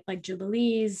radical, like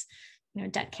jubilees,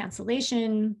 debt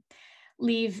cancellation,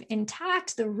 leave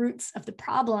intact the roots of the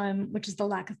problem, which is the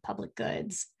lack of public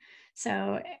goods.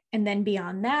 So, and then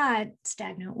beyond that,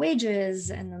 stagnant wages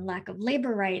and the lack of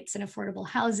labor rights and affordable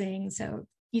housing. So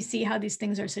you see how these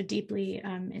things are so deeply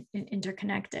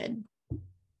interconnected.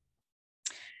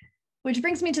 Which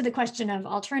brings me to the question of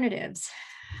alternatives.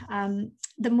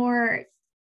 The more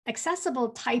accessible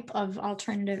type of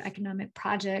alternative economic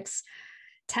projects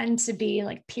tend to be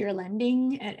like peer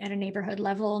lending at a neighborhood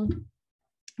level,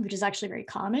 which is actually very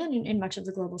common in much of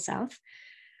the global South.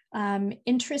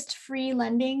 Interest-free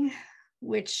lending,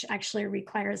 which actually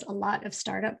requires a lot of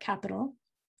startup capital,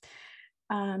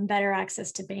 better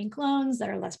access to bank loans that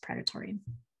are less predatory.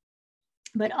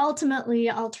 But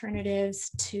ultimately, alternatives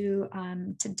to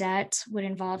debt would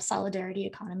involve solidarity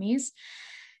economies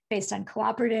based on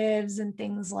cooperatives and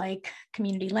things like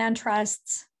community land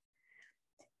trusts.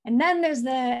 And then there's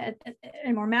at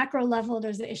a more macro level,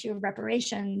 there's the issue of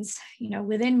reparations,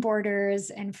 within borders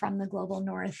and from the global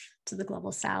North to the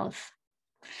global South.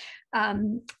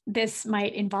 This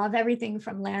might involve everything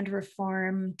from land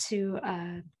reform to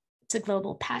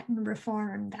global patent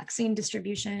reform, vaccine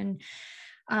distribution.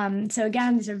 So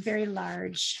again, these are very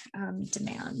large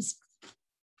demands.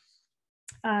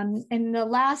 And the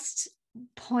last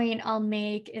point I'll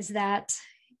make is that,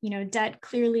 debt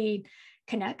clearly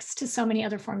connects to so many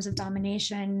other forms of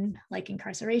domination, like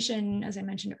incarceration, as I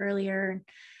mentioned earlier,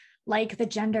 like the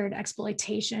gendered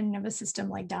exploitation of a system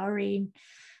like dowry,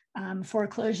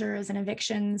 foreclosures and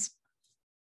evictions.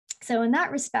 So in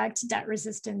that respect, debt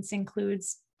resistance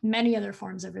includes many other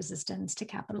forms of resistance to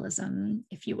capitalism,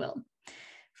 if you will,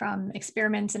 from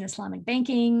experiments in Islamic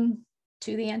banking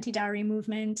to the anti-dowry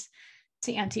movement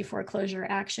to anti-foreclosure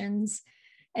actions.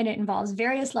 And it involves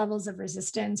various levels of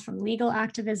resistance, from legal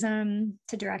activism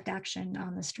to direct action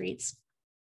on the streets.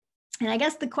 And I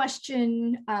guess the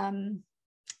question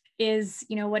is,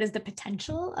 what is the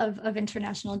potential of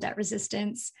international debt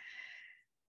resistance?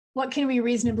 What can we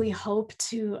reasonably hope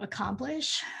to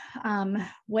accomplish?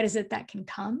 What is it that can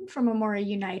come from a more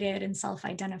united and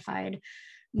self-identified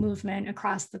movement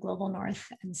across the global North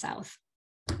and South?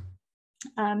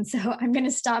 So I'm going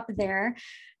to stop there.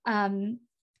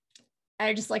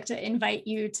 I'd just like to invite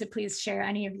you to please share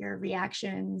any of your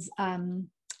reactions,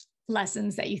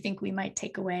 lessons that you think we might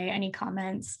take away, any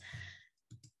comments,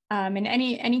 and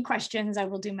any questions. I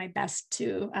will do my best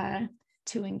to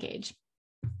engage.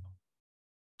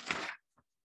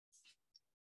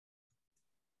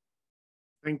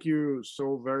 Thank you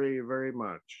so very, very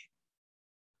much.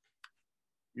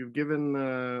 You've given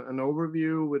an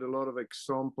overview with a lot of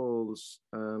examples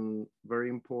and very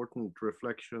important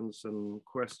reflections and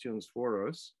questions for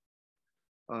us.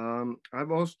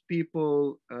 I've asked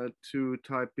people to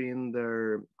type in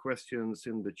their questions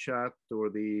in the chat or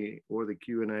the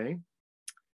Q&A,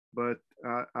 but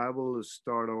I will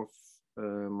start off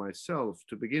myself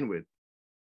to begin with.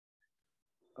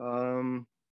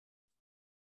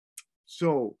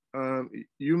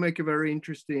 You make a very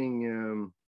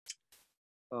interesting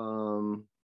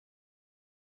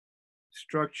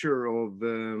structure of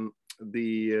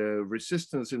the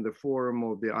resistance in the form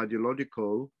of the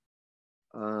ideological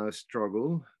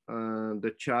struggle,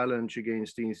 the challenge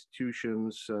against the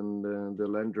institutions and the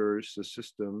lenders, the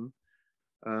system,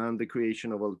 and the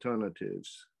creation of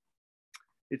alternatives.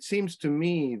 It seems to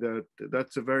me that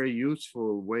that's a very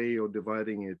useful way of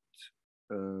dividing it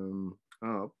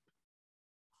up.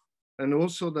 And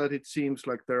also that it seems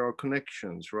like there are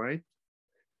connections, right?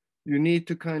 You need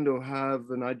to kind of have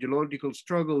an ideological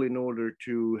struggle in order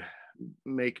to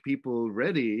make people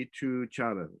ready to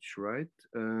challenge, right?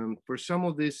 For some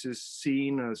of this is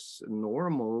seen as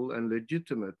normal and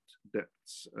legitimate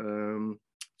debts.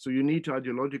 So you need to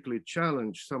ideologically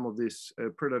challenge some of this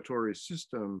predatory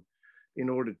system in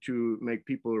order to make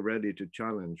people ready to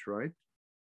challenge, right?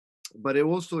 But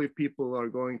also, if people are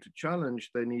going to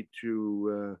challenge, they need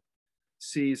to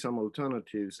see some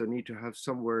alternatives. They need to have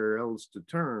somewhere else to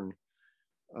turn.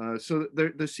 So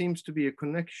there seems to be a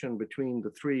connection between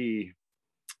the three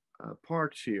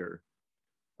parts here.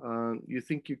 You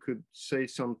think you could say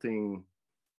something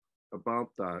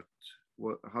about that?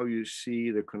 How you see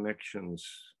the connections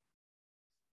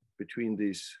between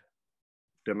these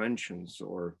dimensions,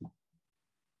 or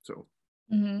so?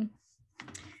 Mm-hmm.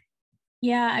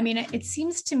 Yeah, I mean, it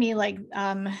seems to me like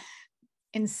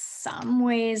in some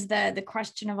ways the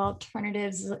question of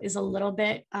alternatives is a little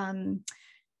bit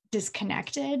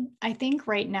disconnected, I think,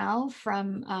 right now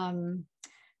from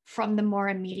the more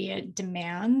immediate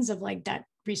demands of like debt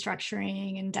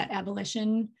restructuring and debt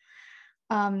abolition.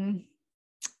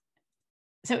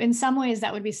 So in some ways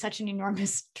that would be such an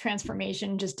enormous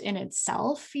transformation just in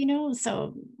itself, you know?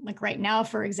 So like right now,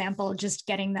 for example, just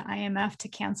getting the IMF to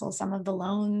cancel some of the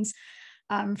loans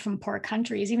from poor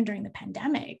countries, even during the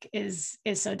pandemic, is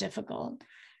so difficult,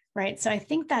 right? So I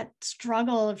think that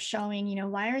struggle of showing, you know,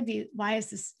 why is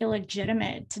this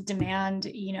illegitimate to demand,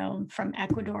 you know, from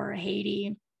Ecuador or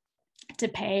Haiti to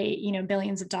pay, you know,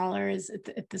 billions of dollars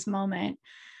at this moment.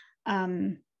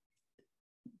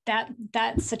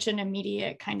 That's such an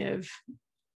immediate kind of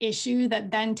issue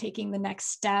that then taking the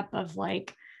next step of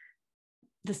like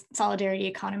the solidarity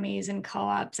economies and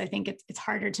co-ops, I think it's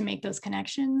harder to make those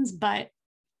connections, but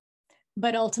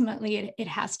ultimately it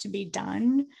has to be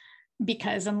done,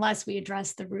 because unless we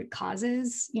address the root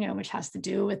causes, you know, which has to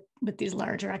do with these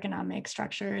larger economic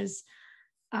structures,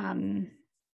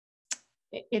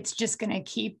 it's just going to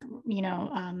keep, you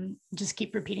know, just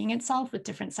keep repeating itself with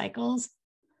different cycles.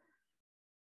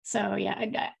 So yeah, I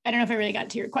don't know if I really got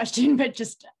to your question, but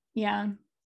just, yeah.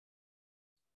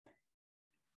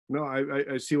 No,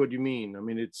 I see what you mean. I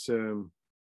mean, it's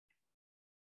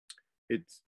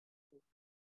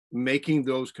making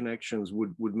those connections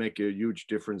would make a huge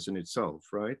difference in itself,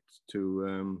 right?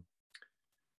 To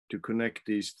connect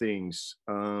these things.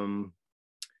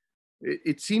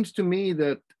 It seems to me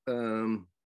that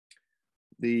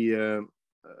the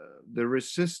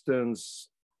resistance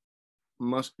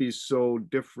must be so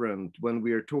different when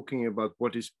we are talking about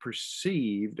what is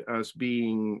perceived as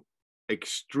being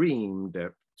extreme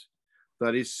debt,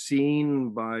 that is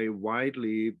seen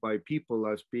widely by people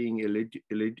as being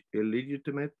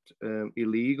illegitimate,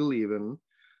 illegal even,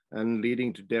 and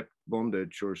leading to debt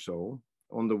bondage or so,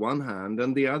 on the one hand.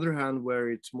 And the other hand, where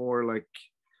it's more like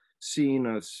seen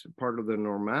as part of the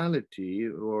normality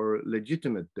or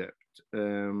legitimate debt.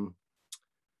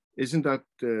 Isn't that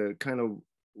kind of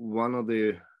one of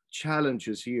the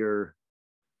challenges here,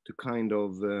 to kind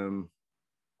of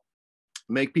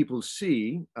make people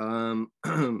see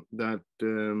that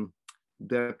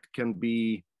debt can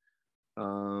be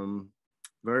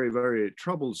very, very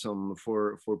troublesome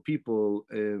for people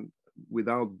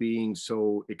without being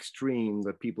so extreme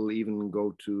that people even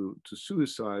go to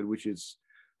suicide, which is,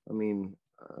 I mean,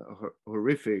 a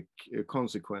horrific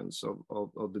consequence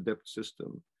of the debt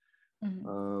system.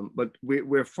 Mm-hmm. But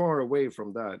we're far away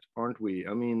from that, aren't we?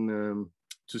 I mean,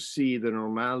 to see the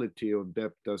normality of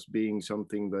debt as being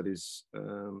something that is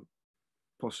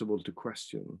possible to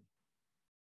question.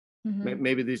 Mm-hmm.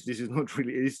 Maybe this is not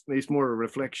really, it's more a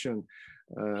reflection.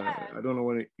 Yeah. I don't know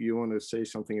when you want to say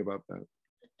something about that.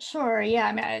 Sure. Yeah.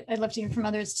 I mean, I'd love to hear from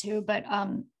others too, but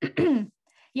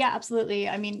yeah, absolutely.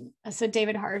 I mean, so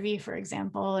David Harvey, for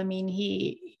example,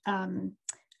 he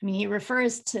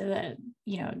refers to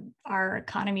our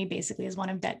economy basically as one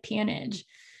of debt peonage,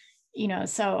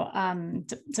 so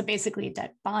basically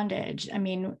debt bondage. I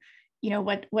mean,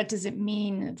 what does it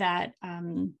mean that,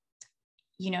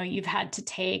 you've had to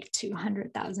take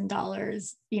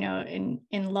 $200,000,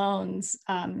 in loans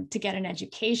to get an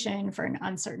education for an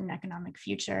uncertain economic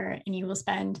future, and you will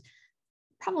spend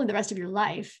probably the rest of your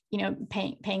life,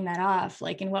 paying that off.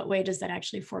 Like, in what way does that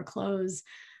actually foreclose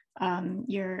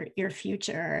your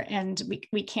future? And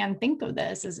we can think of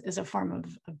this as a form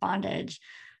of bondage.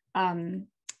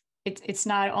 It's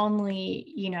not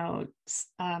only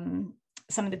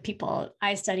some of the people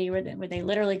I study where they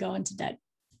literally go into debt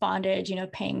bondage,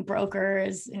 paying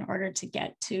brokers in order to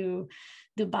get to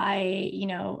Dubai,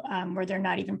 where they're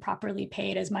not even properly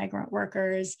paid as migrant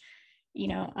workers,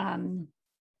 and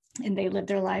they live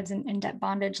their lives in debt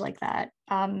bondage like that.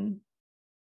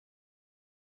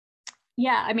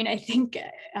 Yeah, I mean, I think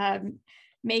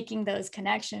making those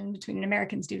connections between an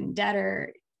American student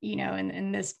debtor,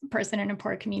 and this person in a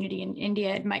poor community in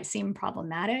India, it might seem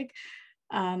problematic.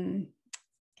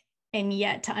 And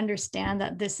yet, to understand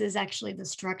that this is actually the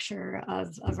structure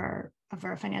of our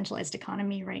financialized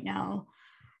economy right now,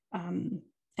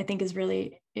 I think is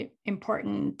really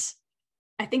important.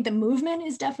 I think the movement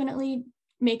is definitely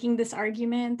making this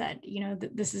argument that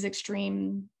this is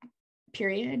extreme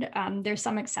period. There's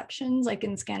some exceptions, like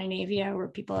in Scandinavia, where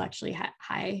people actually have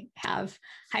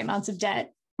high amounts of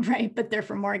debt, right? But they're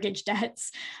for mortgage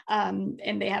debts, and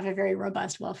they have a very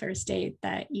robust welfare state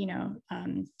that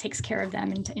takes care of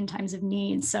them in times of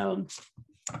need. So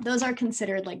those are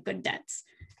considered like good debts,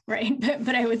 right?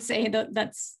 But I would say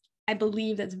that I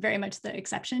believe that's very much the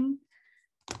exception.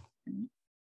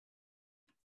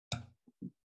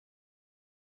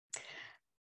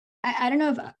 I don't know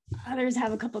if others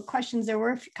have a couple of questions. There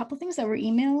were a couple of things that were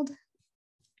emailed.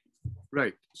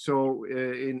 Right. So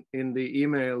in the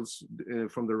emails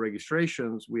from the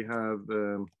registrations, we have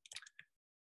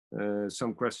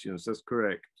some questions. That's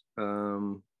correct.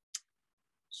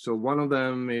 So one of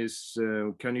them is,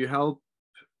 can you help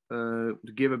to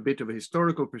give a bit of a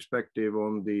historical perspective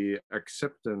on the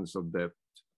acceptance of debt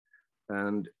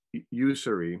and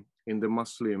usury in the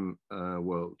Muslim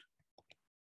world?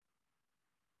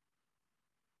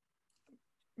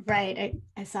 Right,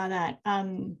 I saw that.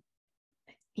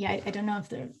 Yeah, I don't know if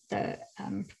the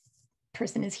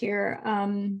person is here.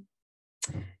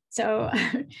 So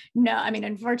no, I mean,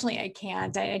 unfortunately, I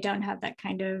can't. I don't have that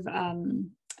kind of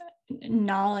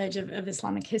knowledge of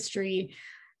Islamic history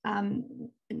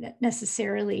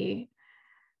necessarily.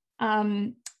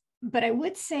 But I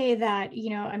would say that,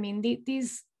 I mean,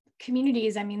 these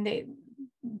communities, I mean,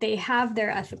 they have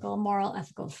their moral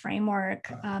ethical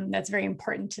framework that's very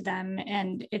important to them.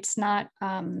 And it's not,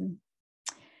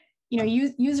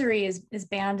 usury is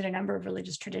banned in a number of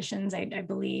religious traditions, I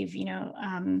believe,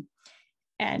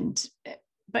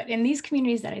 but in these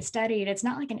communities that I studied, it's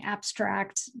not like an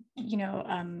abstract,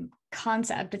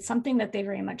 concept. It's something that they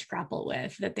very much grapple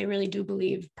with, that they really do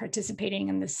believe participating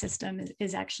in this system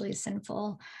is actually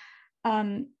sinful.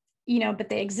 But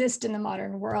they exist in the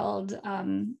modern world.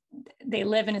 They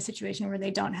live in a situation where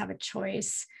they don't have a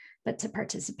choice but to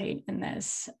participate in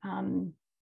this.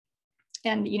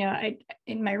 And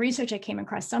in my research, I came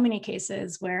across so many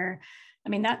cases where, I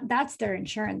mean, that's their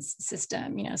insurance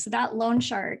system, so that loan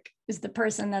shark is the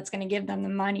person that's going to give them the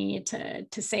money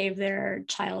to save their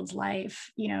child's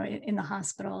life, in the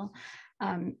hospital,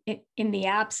 in the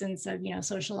absence of,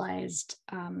 socialized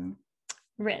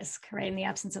risk, right? In the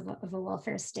absence of a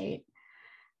welfare state.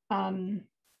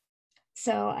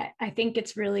 So I think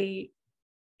it's really,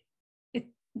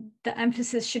 the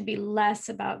emphasis should be less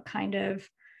about kind of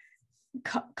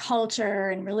culture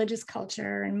and religious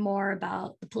culture and more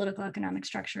about the political economic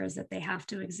structures that they have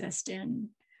to exist in.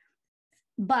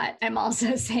 But I'm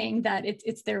also saying that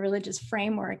it's their religious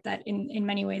framework that in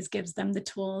many ways gives them the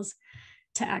tools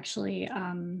to actually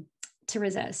to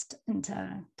resist and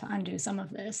to undo some of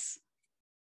this.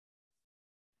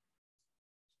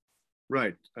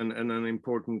 Right, and an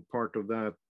important part of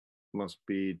that must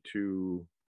be to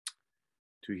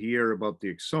hear about the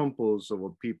examples of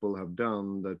what people have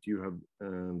done that you have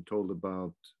told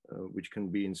about, which can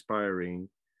be inspiring,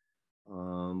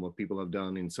 what people have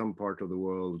done in some part of the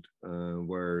world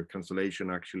where cancellation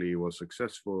actually was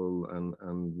successful,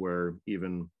 and where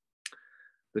even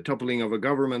the toppling of a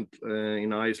government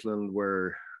in Iceland,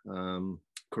 where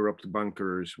corrupt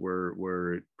bankers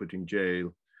were put in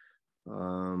jail.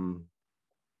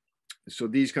 So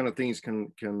these kind of things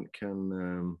can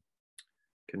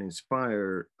can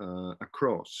inspire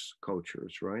across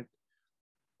cultures, right?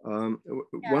 Yeah.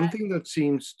 One thing that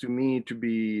seems to me to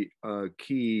be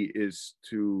key is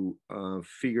to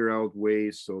figure out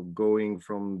ways of going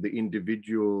from the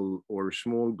individual or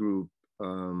small group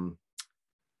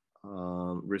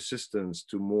resistance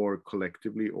to more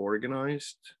collectively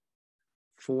organized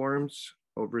forms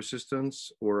of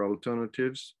resistance or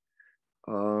alternatives.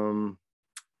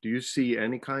 Do you see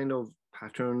any kind of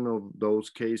pattern of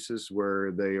those cases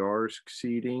where they are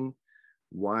succeeding?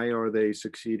 Why are they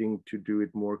succeeding to do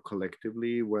it more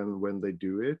collectively when they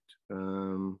do it?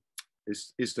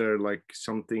 Is there like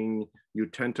something you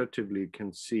tentatively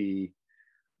can see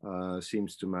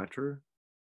seems to matter?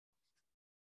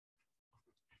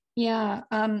 Yeah,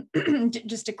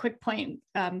 just a quick point,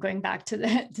 going back to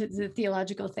the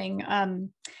theological thing.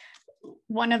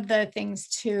 One of the things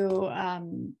too,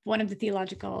 one of the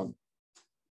theological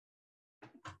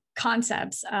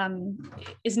concepts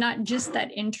is not just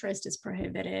that interest is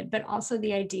prohibited, but also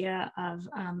the idea of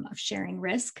sharing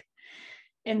risk.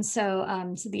 And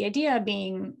so, so the idea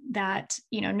being that,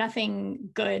 you know, nothing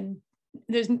good,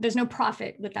 there's no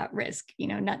profit without risk, you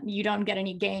know, you don't get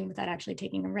any gain without actually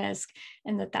taking a risk,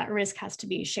 and that risk has to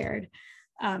be shared.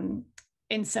 And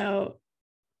so,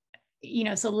 you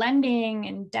know, so lending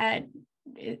and debt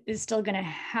is still going to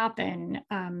happen.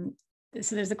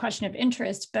 So there's the question of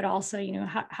interest, but also, you know,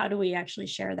 how do we actually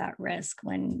share that risk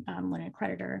when a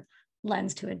creditor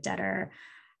lends to a debtor?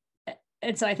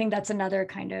 And so I think that's another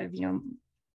kind of, you know,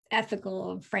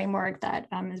 ethical framework that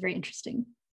is very interesting.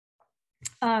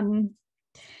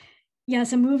 Yeah,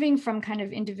 so moving from kind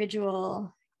of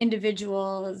individuals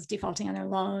defaulting on their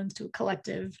loans to a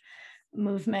collective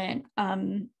movement. I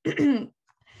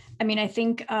mean, I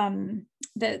think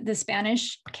the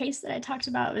Spanish case that I talked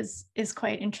about is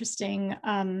quite interesting.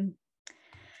 I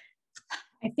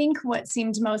think what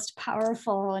seemed most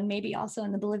powerful, and maybe also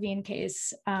in the Bolivian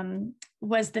case,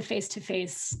 was the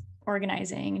face-to-face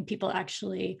organizing, and people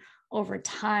actually over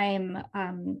time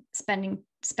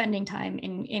spending time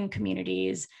in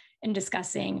communities and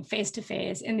discussing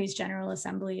face-to-face in these general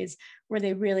assemblies, where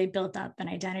they really built up an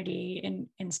identity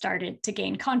and started to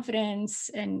gain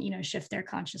confidence and, you know, shift their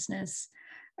consciousness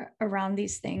around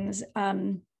these things.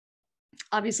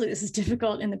 Obviously, this is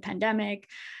difficult in the pandemic.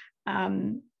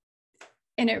 And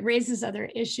it raises other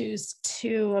issues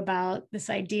too about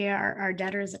this idea, our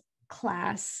debtors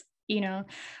class, you know,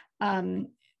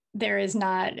 there is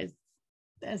not,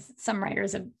 as some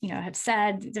writers have, you know, have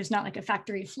said, there's not like a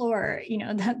factory floor, you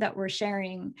know, that we're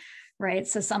sharing, right?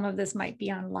 So some of this might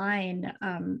be online,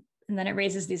 and then it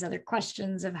raises these other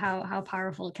questions of how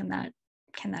powerful can that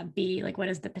be? Like, what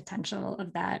is the potential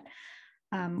of that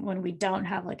when we don't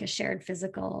have like a shared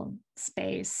physical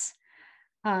space?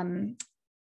 The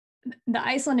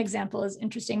Iceland example is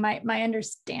interesting. My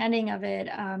understanding of it,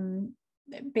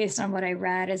 based on what I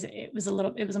read, is it was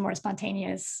a more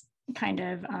spontaneous kind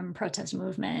of protest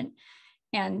movement,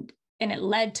 and it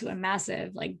led to a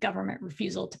massive like government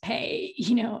refusal to pay,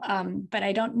 you know, but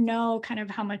I don't know kind of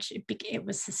how much it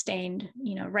was sustained.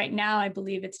 You know, right now I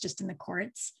believe it's just in the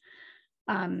courts,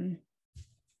 so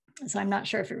I'm not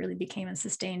sure if it really became a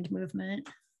sustained movement.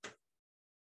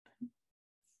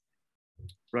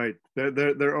 Right.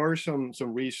 There are some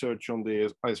research on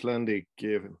the Icelandic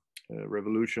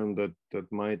revolution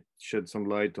that might shed some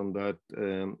light on that.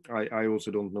 I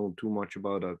also don't know too much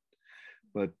about that,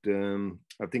 but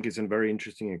I think it's a very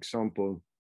interesting example.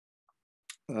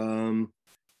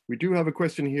 We do have a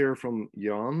question here from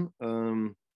Jan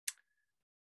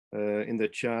in the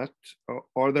chat.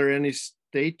 Are there any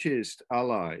statist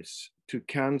allies to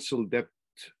cancel debt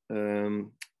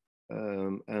and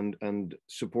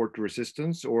support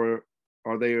resistance, or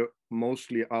are they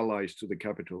mostly allies to the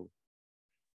capital?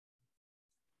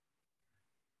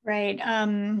 Right.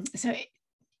 So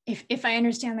if I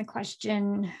understand the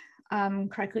question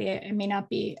correctly, it may not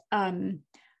be.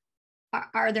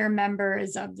 Are there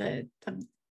members of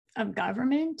of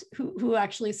government who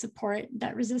actually support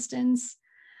that resistance?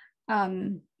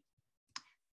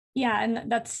 Yeah, and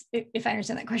that's, if I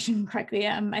understand that question correctly,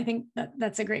 I think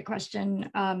that's a great question.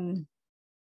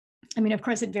 I mean, of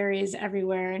course, it varies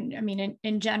everywhere, and I mean,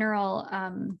 in general,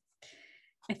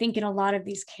 I think in a lot of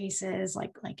these cases,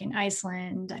 like in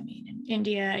Iceland, I mean, in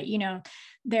India, you know,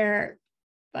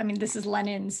 I mean, this is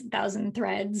Lenin's Thousand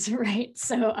Threads, right?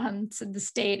 So, so the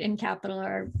state and capital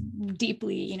are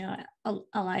deeply, you know,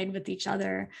 allied with each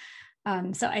other.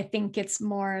 So I think it's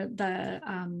more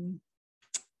the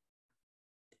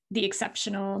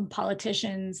exceptional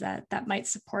politicians that might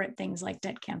support things like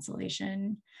debt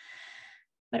cancellation.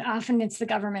 But often it's the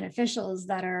government officials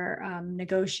that are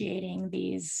negotiating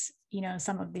these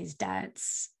some of these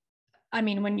debts. I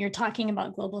mean, when you're talking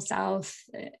about Global South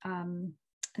and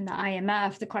the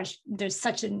IMF, the question, there's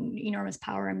such an enormous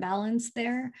power imbalance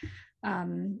there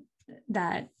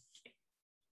that,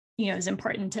 is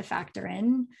important to factor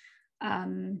in.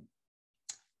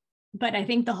 But I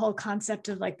think the whole concept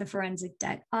of like the forensic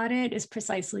debt audit is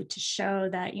precisely to show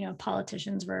that,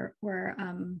 politicians were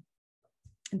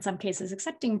in some cases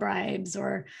accepting bribes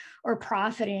or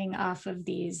profiting off of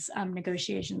these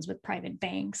negotiations with private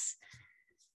banks.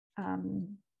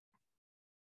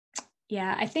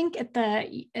 Yeah, I think at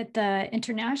the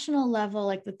international level,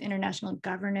 like with international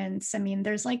governance, I mean,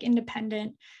 there's like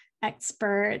independent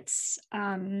experts.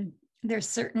 There's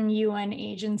certain UN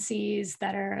agencies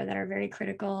that are very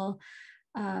critical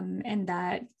and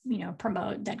that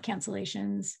promote debt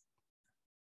cancellations.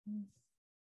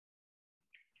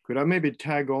 Could I maybe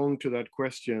tag on to that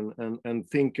question and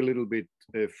think a little bit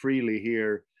freely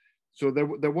here? So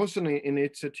there was an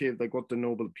initiative that got the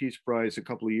Nobel Peace Prize a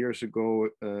couple of years ago,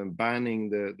 banning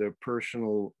the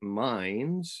personal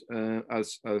mines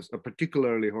as a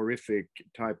particularly horrific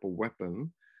type of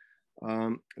weapon.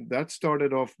 That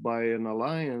started off by an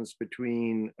alliance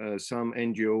between some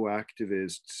NGO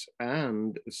activists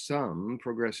and some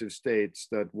progressive states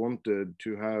that wanted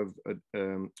to have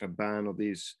a ban of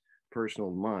these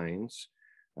personal mines.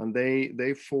 And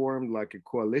they formed like a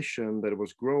coalition that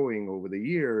was growing over the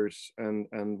years. And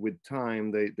with time,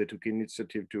 they took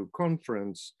initiative to a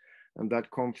conference. And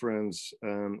that conference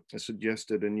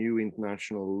suggested a new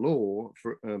international law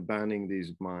for banning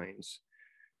these mines.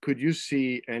 Could you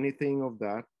see anything of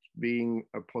that being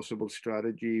a possible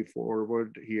strategy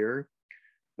forward here?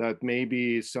 That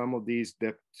maybe some of these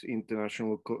debt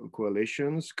international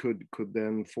coalitions could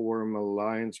then form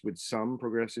alliance with some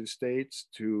progressive states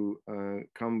to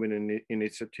come with an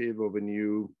initiative of a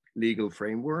new legal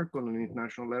framework on an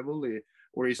international level,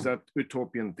 or is that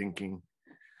utopian thinking?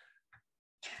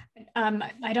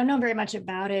 I don't know very much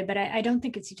about it, but I don't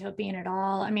think it's utopian at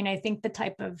all. I mean, I think the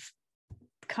type of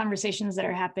conversations that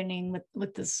are happening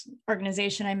with this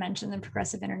organization I mentioned, the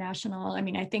Progressive International, I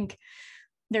mean, I think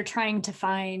they're trying to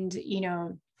find,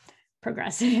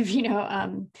 progressive,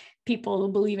 people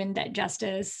who believe in debt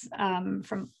justice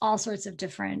from all sorts of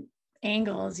different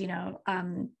angles,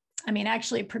 I mean,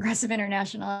 actually, Progressive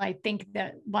International, I think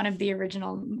that one of the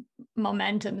original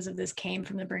momentums of this came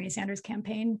from the Bernie Sanders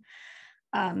campaign.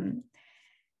 And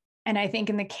I think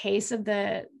in the case of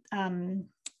the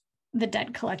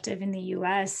debt collective in the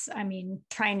US, I mean,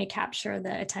 trying to capture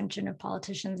the attention of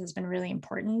politicians has been really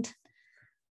important.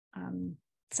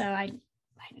 So I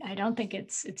don't think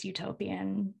it's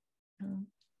utopian.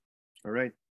 All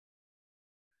right.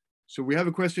 So we have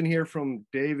a question here from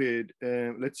David.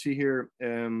 Let's see here.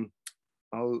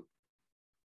 I'll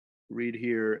read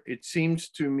here. It seems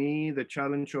to me the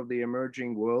challenge of the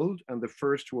emerging world and the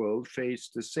first world face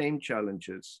the same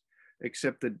challenges,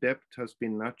 except the debt has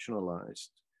been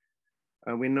nationalized.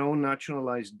 And we know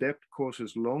nationalized debt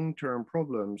causes long-term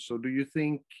problems. So do you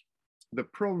think the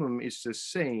problem is the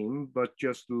same, but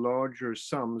just larger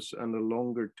sums and a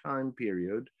longer time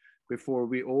period before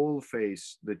we all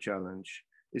face the challenge?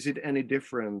 Is it any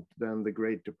different than the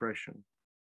Great Depression?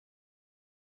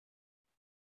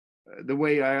 The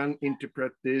way I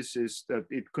interpret this is that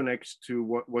it connects to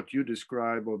what you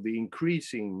describe of the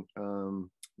increasing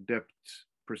debt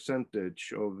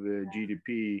percentage of the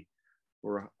GDP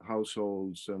for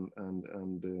households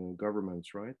and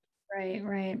governments, right?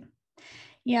 Right.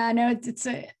 Yeah, no, it's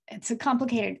a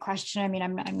complicated question. I mean,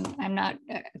 I'm not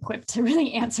equipped to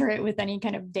really answer it with any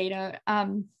kind of data,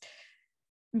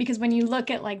 because when you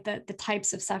look at like the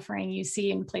types of suffering you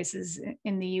see in places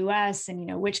in the U.S.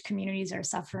 and which communities are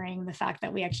suffering, the fact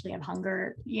that we actually have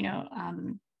hunger,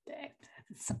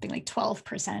 something like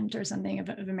 12% or something of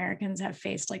Americans have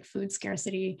faced like food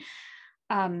scarcity.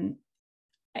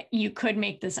 You could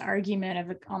make this argument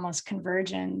of almost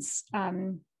convergence.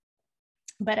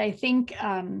 But I think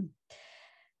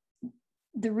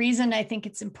the reason I think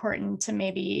it's important to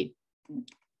maybe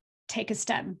take a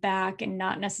step back and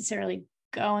not necessarily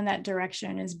go in that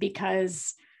direction is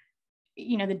because,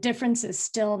 the differences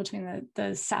still between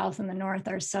the South and the North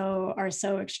are so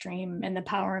extreme, and the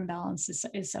power imbalance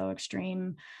is so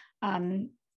extreme.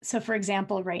 So for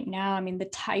example, right now, I mean, the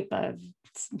type of,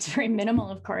 it's very minimal,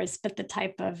 of course, but the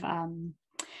type of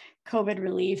COVID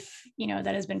relief,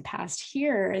 that has been passed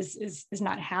here is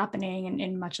not happening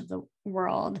in much of the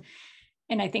world.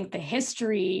 And I think the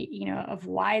history, of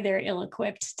why they're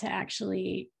ill-equipped to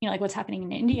actually, like what's happening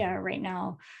in India right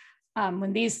now,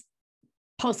 when these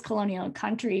post-colonial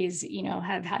countries,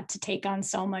 have had to take on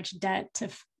so much debt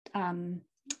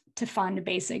to fund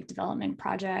basic development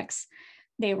projects,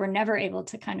 they were never able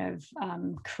to kind of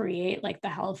create like the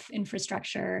health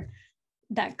infrastructure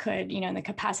that could, the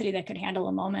capacity that could handle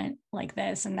a moment like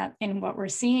this. And what we're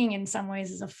seeing in some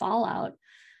ways is a fallout,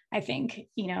 I think,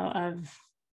 of,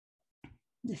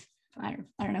 I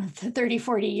don't know, 30,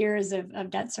 40 years of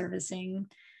debt servicing,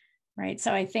 right?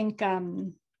 So I think,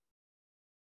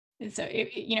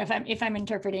 if I'm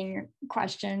interpreting your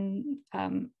question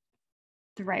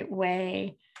the right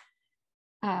way,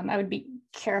 I would be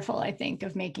careful, I think,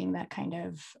 of making that kind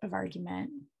of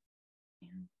argument. Yeah.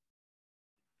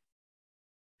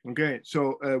 Okay,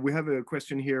 so we have a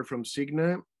question here from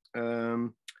Signe.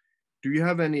 Do you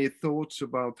have any thoughts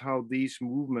about how these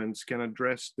movements can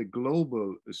address the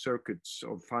global circuits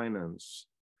of finance,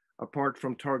 apart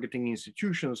from targeting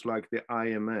institutions like the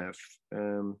IMF,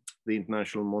 the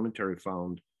International Monetary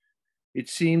Fund? It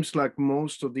seems like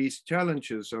most of these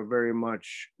challenges are very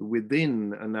much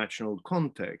within a national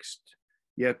context,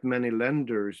 yet many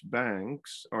lenders,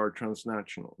 banks are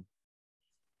transnational.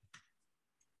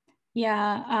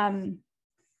 Yeah,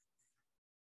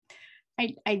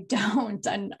 I don't,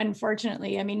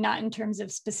 unfortunately. I mean, not in terms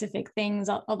of specific things,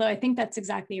 although I think that's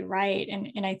exactly right.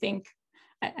 And I think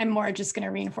I'm more just going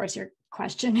to reinforce your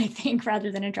question, I think,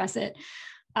 rather than address it.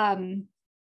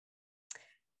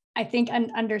 I think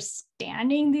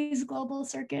understanding these global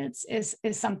circuits is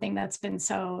something that's been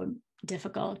so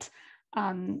difficult.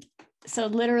 So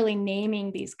literally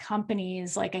naming these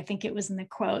companies, like I think it was in the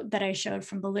quote that I showed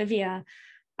from Bolivia,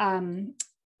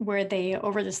 where they,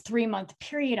 over this 3-month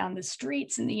period on the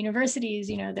streets and the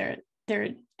universities, they're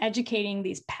educating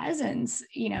these peasants,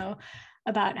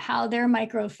 about how their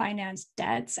microfinance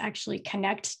debts actually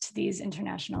connect to these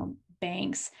international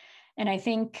banks. And I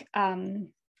think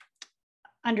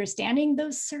understanding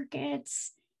those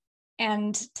circuits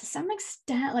and to some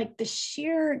extent, like the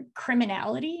sheer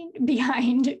criminality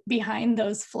behind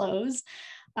those flows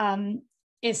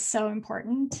is so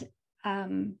important.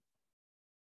 And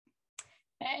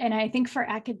I think for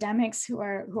academics who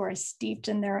are steeped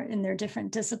in their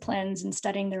different disciplines and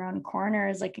studying their own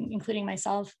corners, like including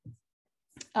myself,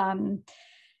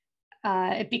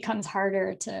 it becomes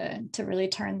harder to really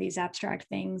turn these abstract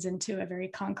things into a very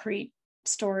concrete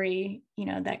story,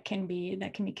 that can be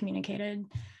communicated.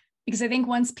 Because I think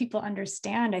once people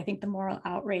understand, I think the moral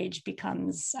outrage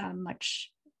becomes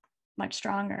much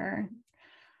stronger.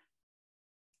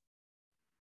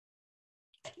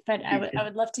 But I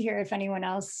would love to hear if anyone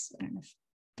else, I don't know if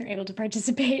they're able to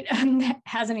participate,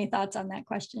 has any thoughts on that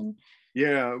question.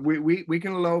 Yeah, we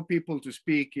can allow people to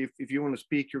speak. If you want to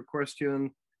speak your question,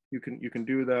 you can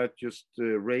do that. Just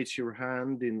raise your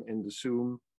hand in the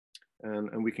Zoom,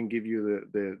 and we can give you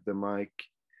the mic.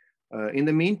 In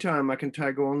the meantime, I can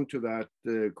tag on to that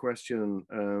question.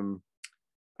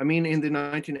 I mean, in the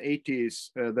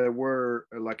 1980s, there were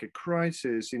like a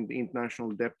crisis in the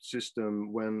international debt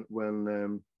system when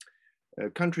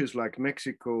countries like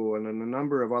Mexico and a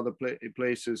number of other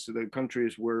places, the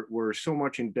countries were so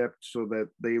much in debt so that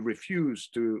they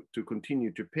refused to continue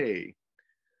to pay.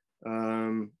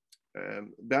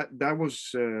 That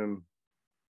was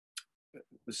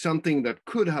something that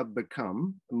could have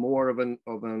become more of an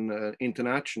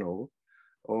international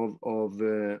of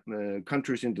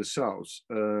countries in the South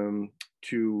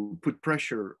to put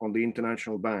pressure on the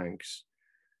international banks.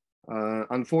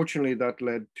 Unfortunately, that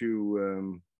led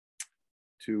to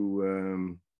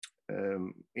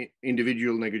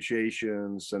individual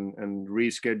negotiations and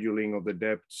rescheduling of the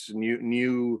debts,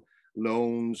 new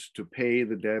loans to pay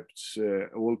the debts,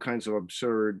 all kinds of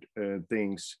absurd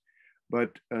things.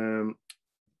 But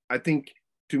I think,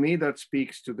 to me, that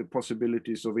speaks to the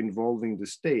possibilities of involving the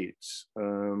states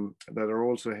that are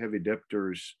also heavy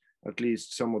debtors, at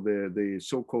least some of the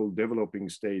so-called developing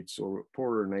states or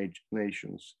poorer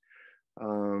nations.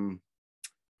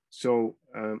 So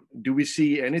do we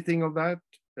see anything of that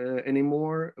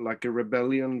anymore, like a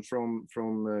rebellion from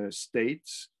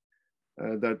states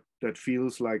that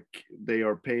feels like they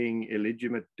are paying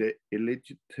illegitimate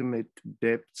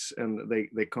debts and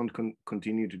they can't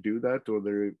continue to do that, or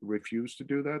they refuse to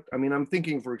do that? I mean, I'm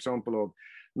thinking, for example, of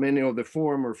many of the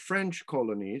former French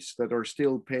colonies that are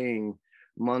still paying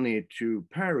money to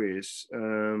Paris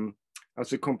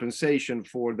as a compensation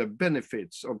for the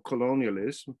benefits of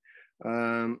colonialism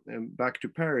back to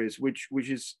Paris, which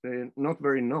is not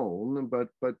very known, but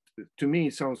to me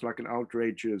it sounds like an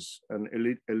outrageous and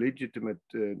illegitimate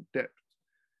debt.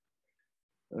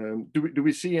 Do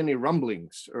we see any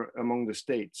rumblings among the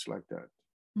states like that?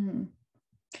 Mm-hmm.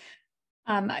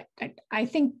 I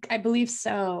believe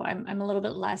so. I'm a little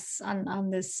bit less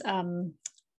on this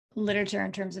literature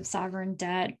in terms of sovereign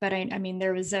debt, but I mean,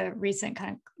 there was a recent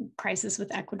kind of crisis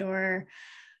with Ecuador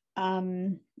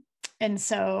And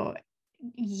so,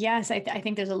 yes, I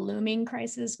think there's a looming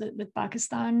crisis with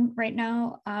Pakistan right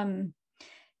now.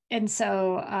 And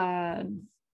so,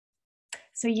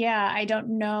 so yeah, I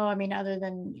don't know. I mean, other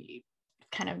than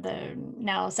kind of the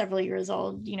now several years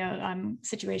old,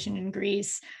 situation in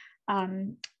Greece.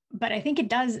 But I think it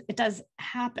does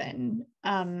happen.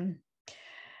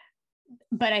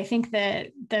 But I think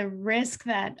that the risk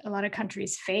that a lot of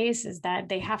countries face is that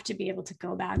they have to be able to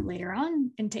go back later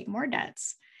on and take more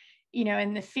debts.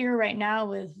 And the fear right now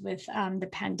with the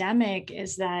pandemic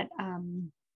is that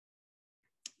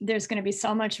there's going to be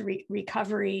so much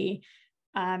recovery,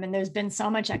 and there's been so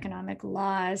much economic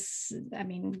loss. I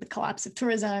mean, the collapse of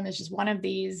tourism is just one of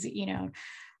these,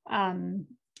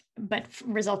 but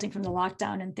resulting from the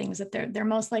lockdown and things, that they're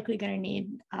most likely going to need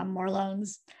more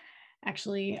loans.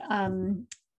 Actually,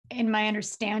 in my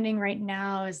understanding right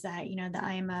now is that the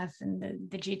IMF and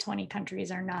the G20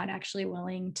 countries are not actually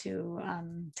willing to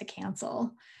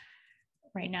cancel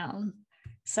right now.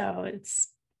 So it's,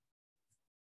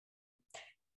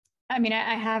 I mean,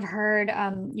 I have heard,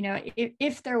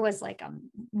 if there was like a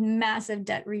massive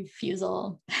debt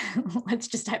refusal, let's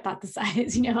just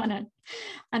hypothesize,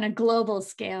 on a global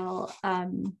scale.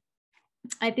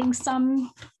 I think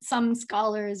some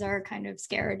scholars are kind of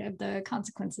scared of the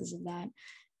consequences of that.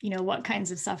 What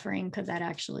kinds of suffering could that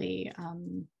actually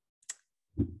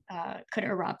could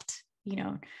erupt,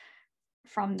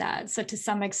 from that. So to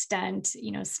some extent,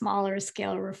 smaller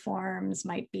scale reforms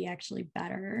might be actually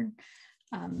better.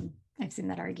 I've seen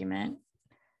that argument.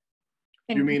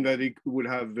 You mean that it would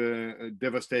have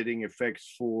devastating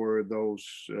effects for those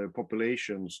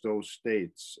populations, those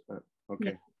states?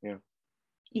 Okay, yeah.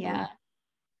 Yeah.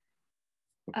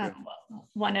 Okay.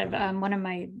 One of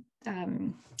my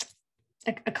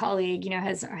a colleague,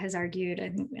 has argued, I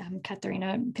think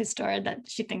Katharina Pistor, that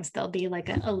she thinks there'll be like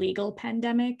a legal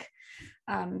pandemic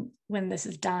when this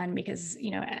is done, because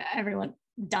everyone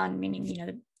done, meaning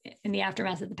in the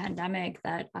aftermath of the pandemic,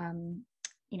 that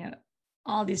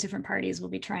all these different parties will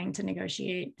be trying to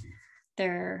negotiate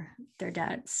their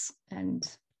debts, and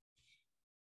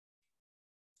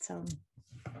so.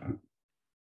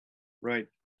 Right.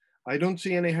 I don't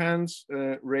see any hands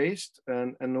raised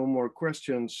and no more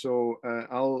questions. So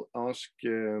I'll ask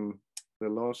the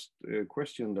last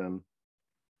question then.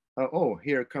 Oh,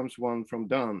 here comes one from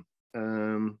Dan.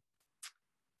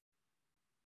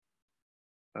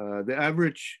 The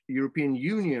average European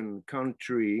Union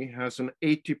country has an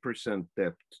 80%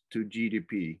 debt to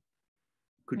GDP.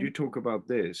 Could you talk about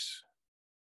this?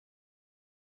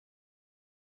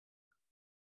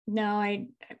 No,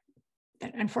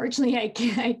 unfortunately,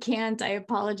 I can't. I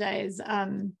apologize.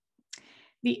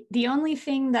 The only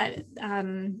thing that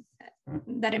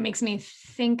it makes me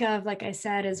think of, like I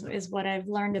said, is what I've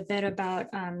learned a bit about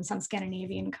some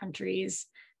Scandinavian countries.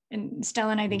 And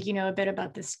Stellan, I think you know a bit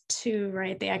about this too,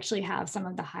 right? They actually have some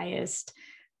of the highest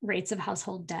rates of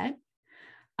household debt,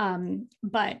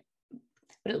 but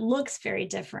it looks very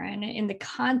different in the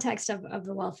context of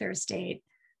the welfare state.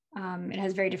 It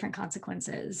has very different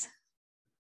consequences.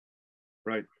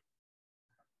 Right.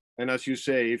 And as you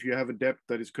say, if you have a debt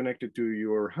that is connected to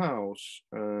your house,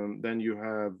 then you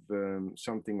have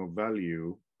something of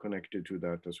value connected to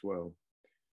that as well.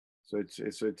 So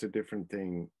it's a different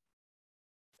thing.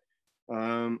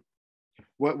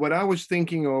 What I was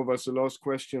thinking of as the last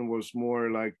question was more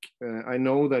like, I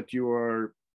know that you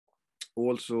are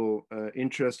also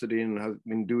interested in, have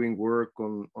been doing work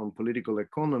on political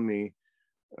economy.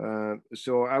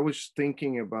 So I was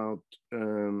thinking about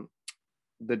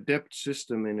the debt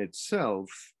system in itself.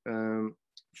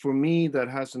 For me, that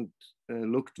hasn't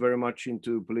looked very much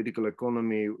into political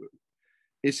economy.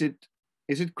 Is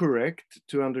it correct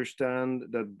to understand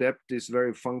that debt is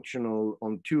very functional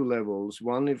on two levels?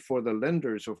 One is for the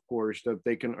lenders, of course, that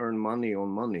they can earn money on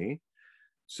money.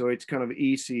 So it's kind of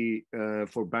easy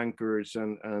for bankers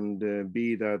and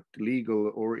be that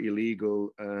legal or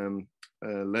illegal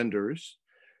lenders.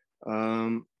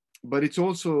 But it's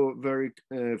also very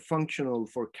functional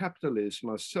for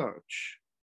capitalism as such,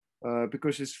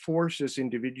 because it forces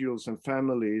individuals and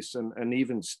families and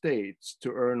even states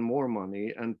to earn more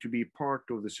money and to be part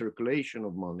of the circulation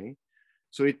of money.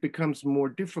 So it becomes more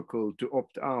difficult to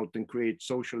opt out and create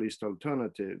socialist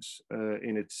alternatives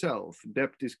in itself.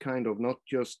 Debt is kind of not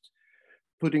just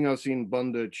putting us in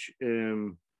bondage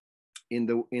in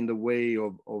the way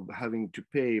of having to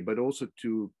pay, but also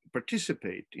to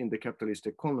participate in the capitalist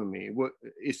economy. What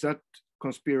is that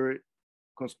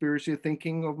conspiracy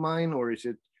thinking of mine, or is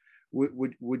it?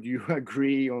 Would you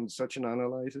agree on such an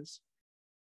analysis?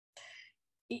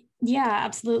 Yeah,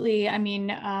 absolutely. I mean,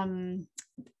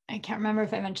 I can't remember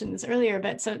if I mentioned this earlier,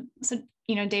 but so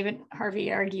you know, David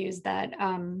Harvey argues that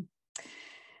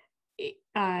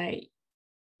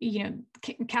you know,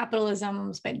 capitalism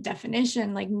almost by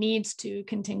definition like needs to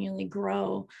continually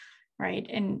grow, right?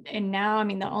 And now, I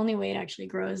mean, the only way it actually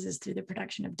grows is through the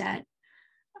production of debt.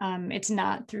 It's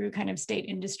not through kind of state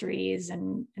industries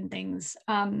and things.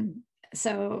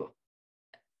 So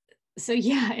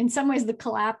yeah, in some ways, the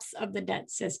collapse of the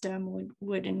debt system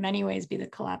would in many ways be the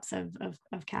collapse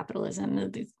of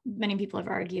capitalism. Many people have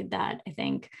argued that, I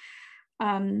think.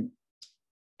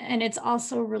 And it's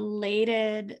also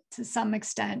related to some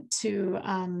extent to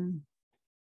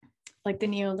like the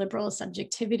neoliberal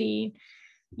subjectivity,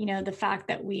 you know, the fact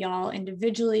that we all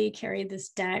individually carry this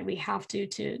debt, we have to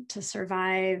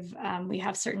survive. We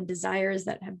have certain desires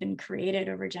that have been created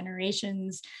over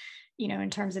generations, you know, in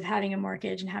terms of having a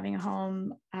mortgage and having a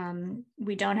home.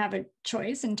 We don't have a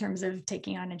choice in terms of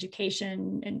taking on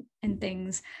education and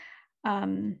things.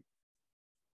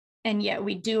 And yet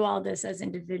we do all this as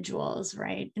individuals,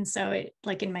 right? And so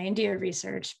like in my India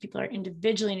research, people are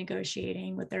individually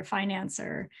negotiating with their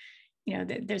financer. You know,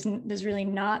 there's really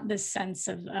not this sense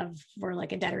of we're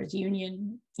like a debtors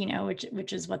union, you know,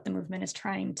 which is what the movement is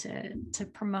trying to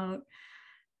promote.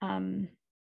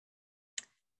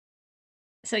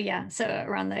 So yeah, so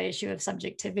around the issue of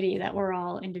subjectivity, that we're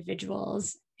all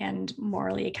individuals and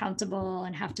morally accountable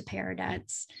and have to pay our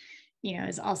debts, you know,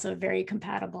 is also very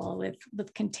compatible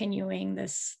with continuing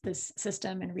this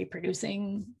system and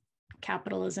reproducing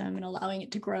capitalism and allowing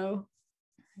it to grow.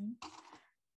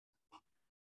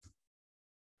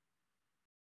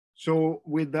 So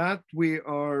with that, we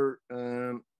are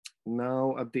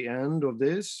now at the end of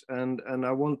this, and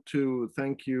I want to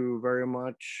thank you very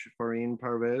much, Fareen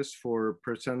Parvez, for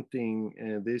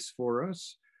presenting this for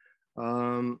us.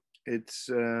 It's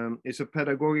a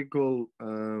pedagogical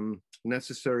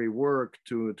necessary work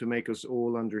to make us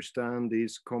all understand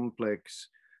these complex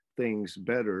things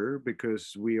better,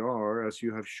 because we are, as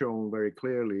you have shown very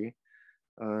clearly,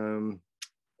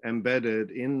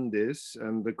 embedded in this,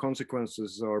 and the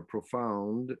consequences are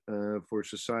profound for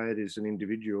societies and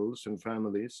individuals and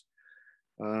families.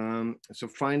 So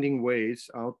finding ways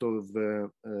out of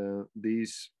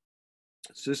these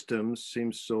systems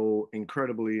seems so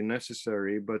incredibly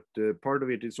necessary, but part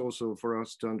of it is also for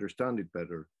us to understand it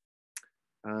better.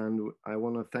 And I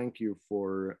want to thank you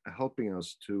for helping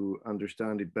us to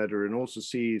understand it better and also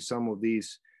see some of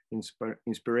these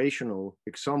inspirational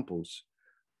examples.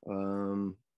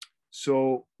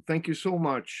 So thank you so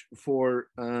much for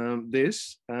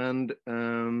this, and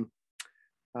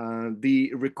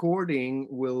the recording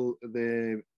will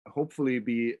hopefully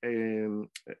be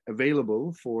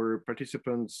available for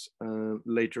participants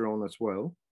later on as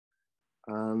well.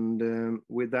 And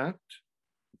with that,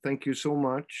 thank you so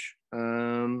much.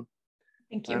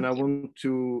 Thank you. And I want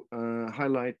to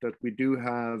highlight that we do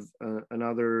have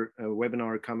another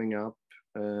webinar coming up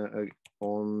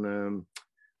on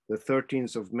the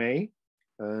 13th of May,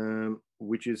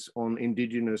 which is on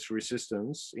indigenous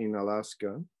resistance in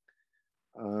Alaska.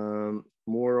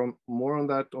 More on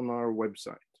that on our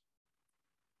website.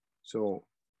 So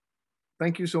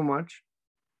thank you so much.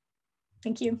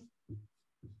 Thank you.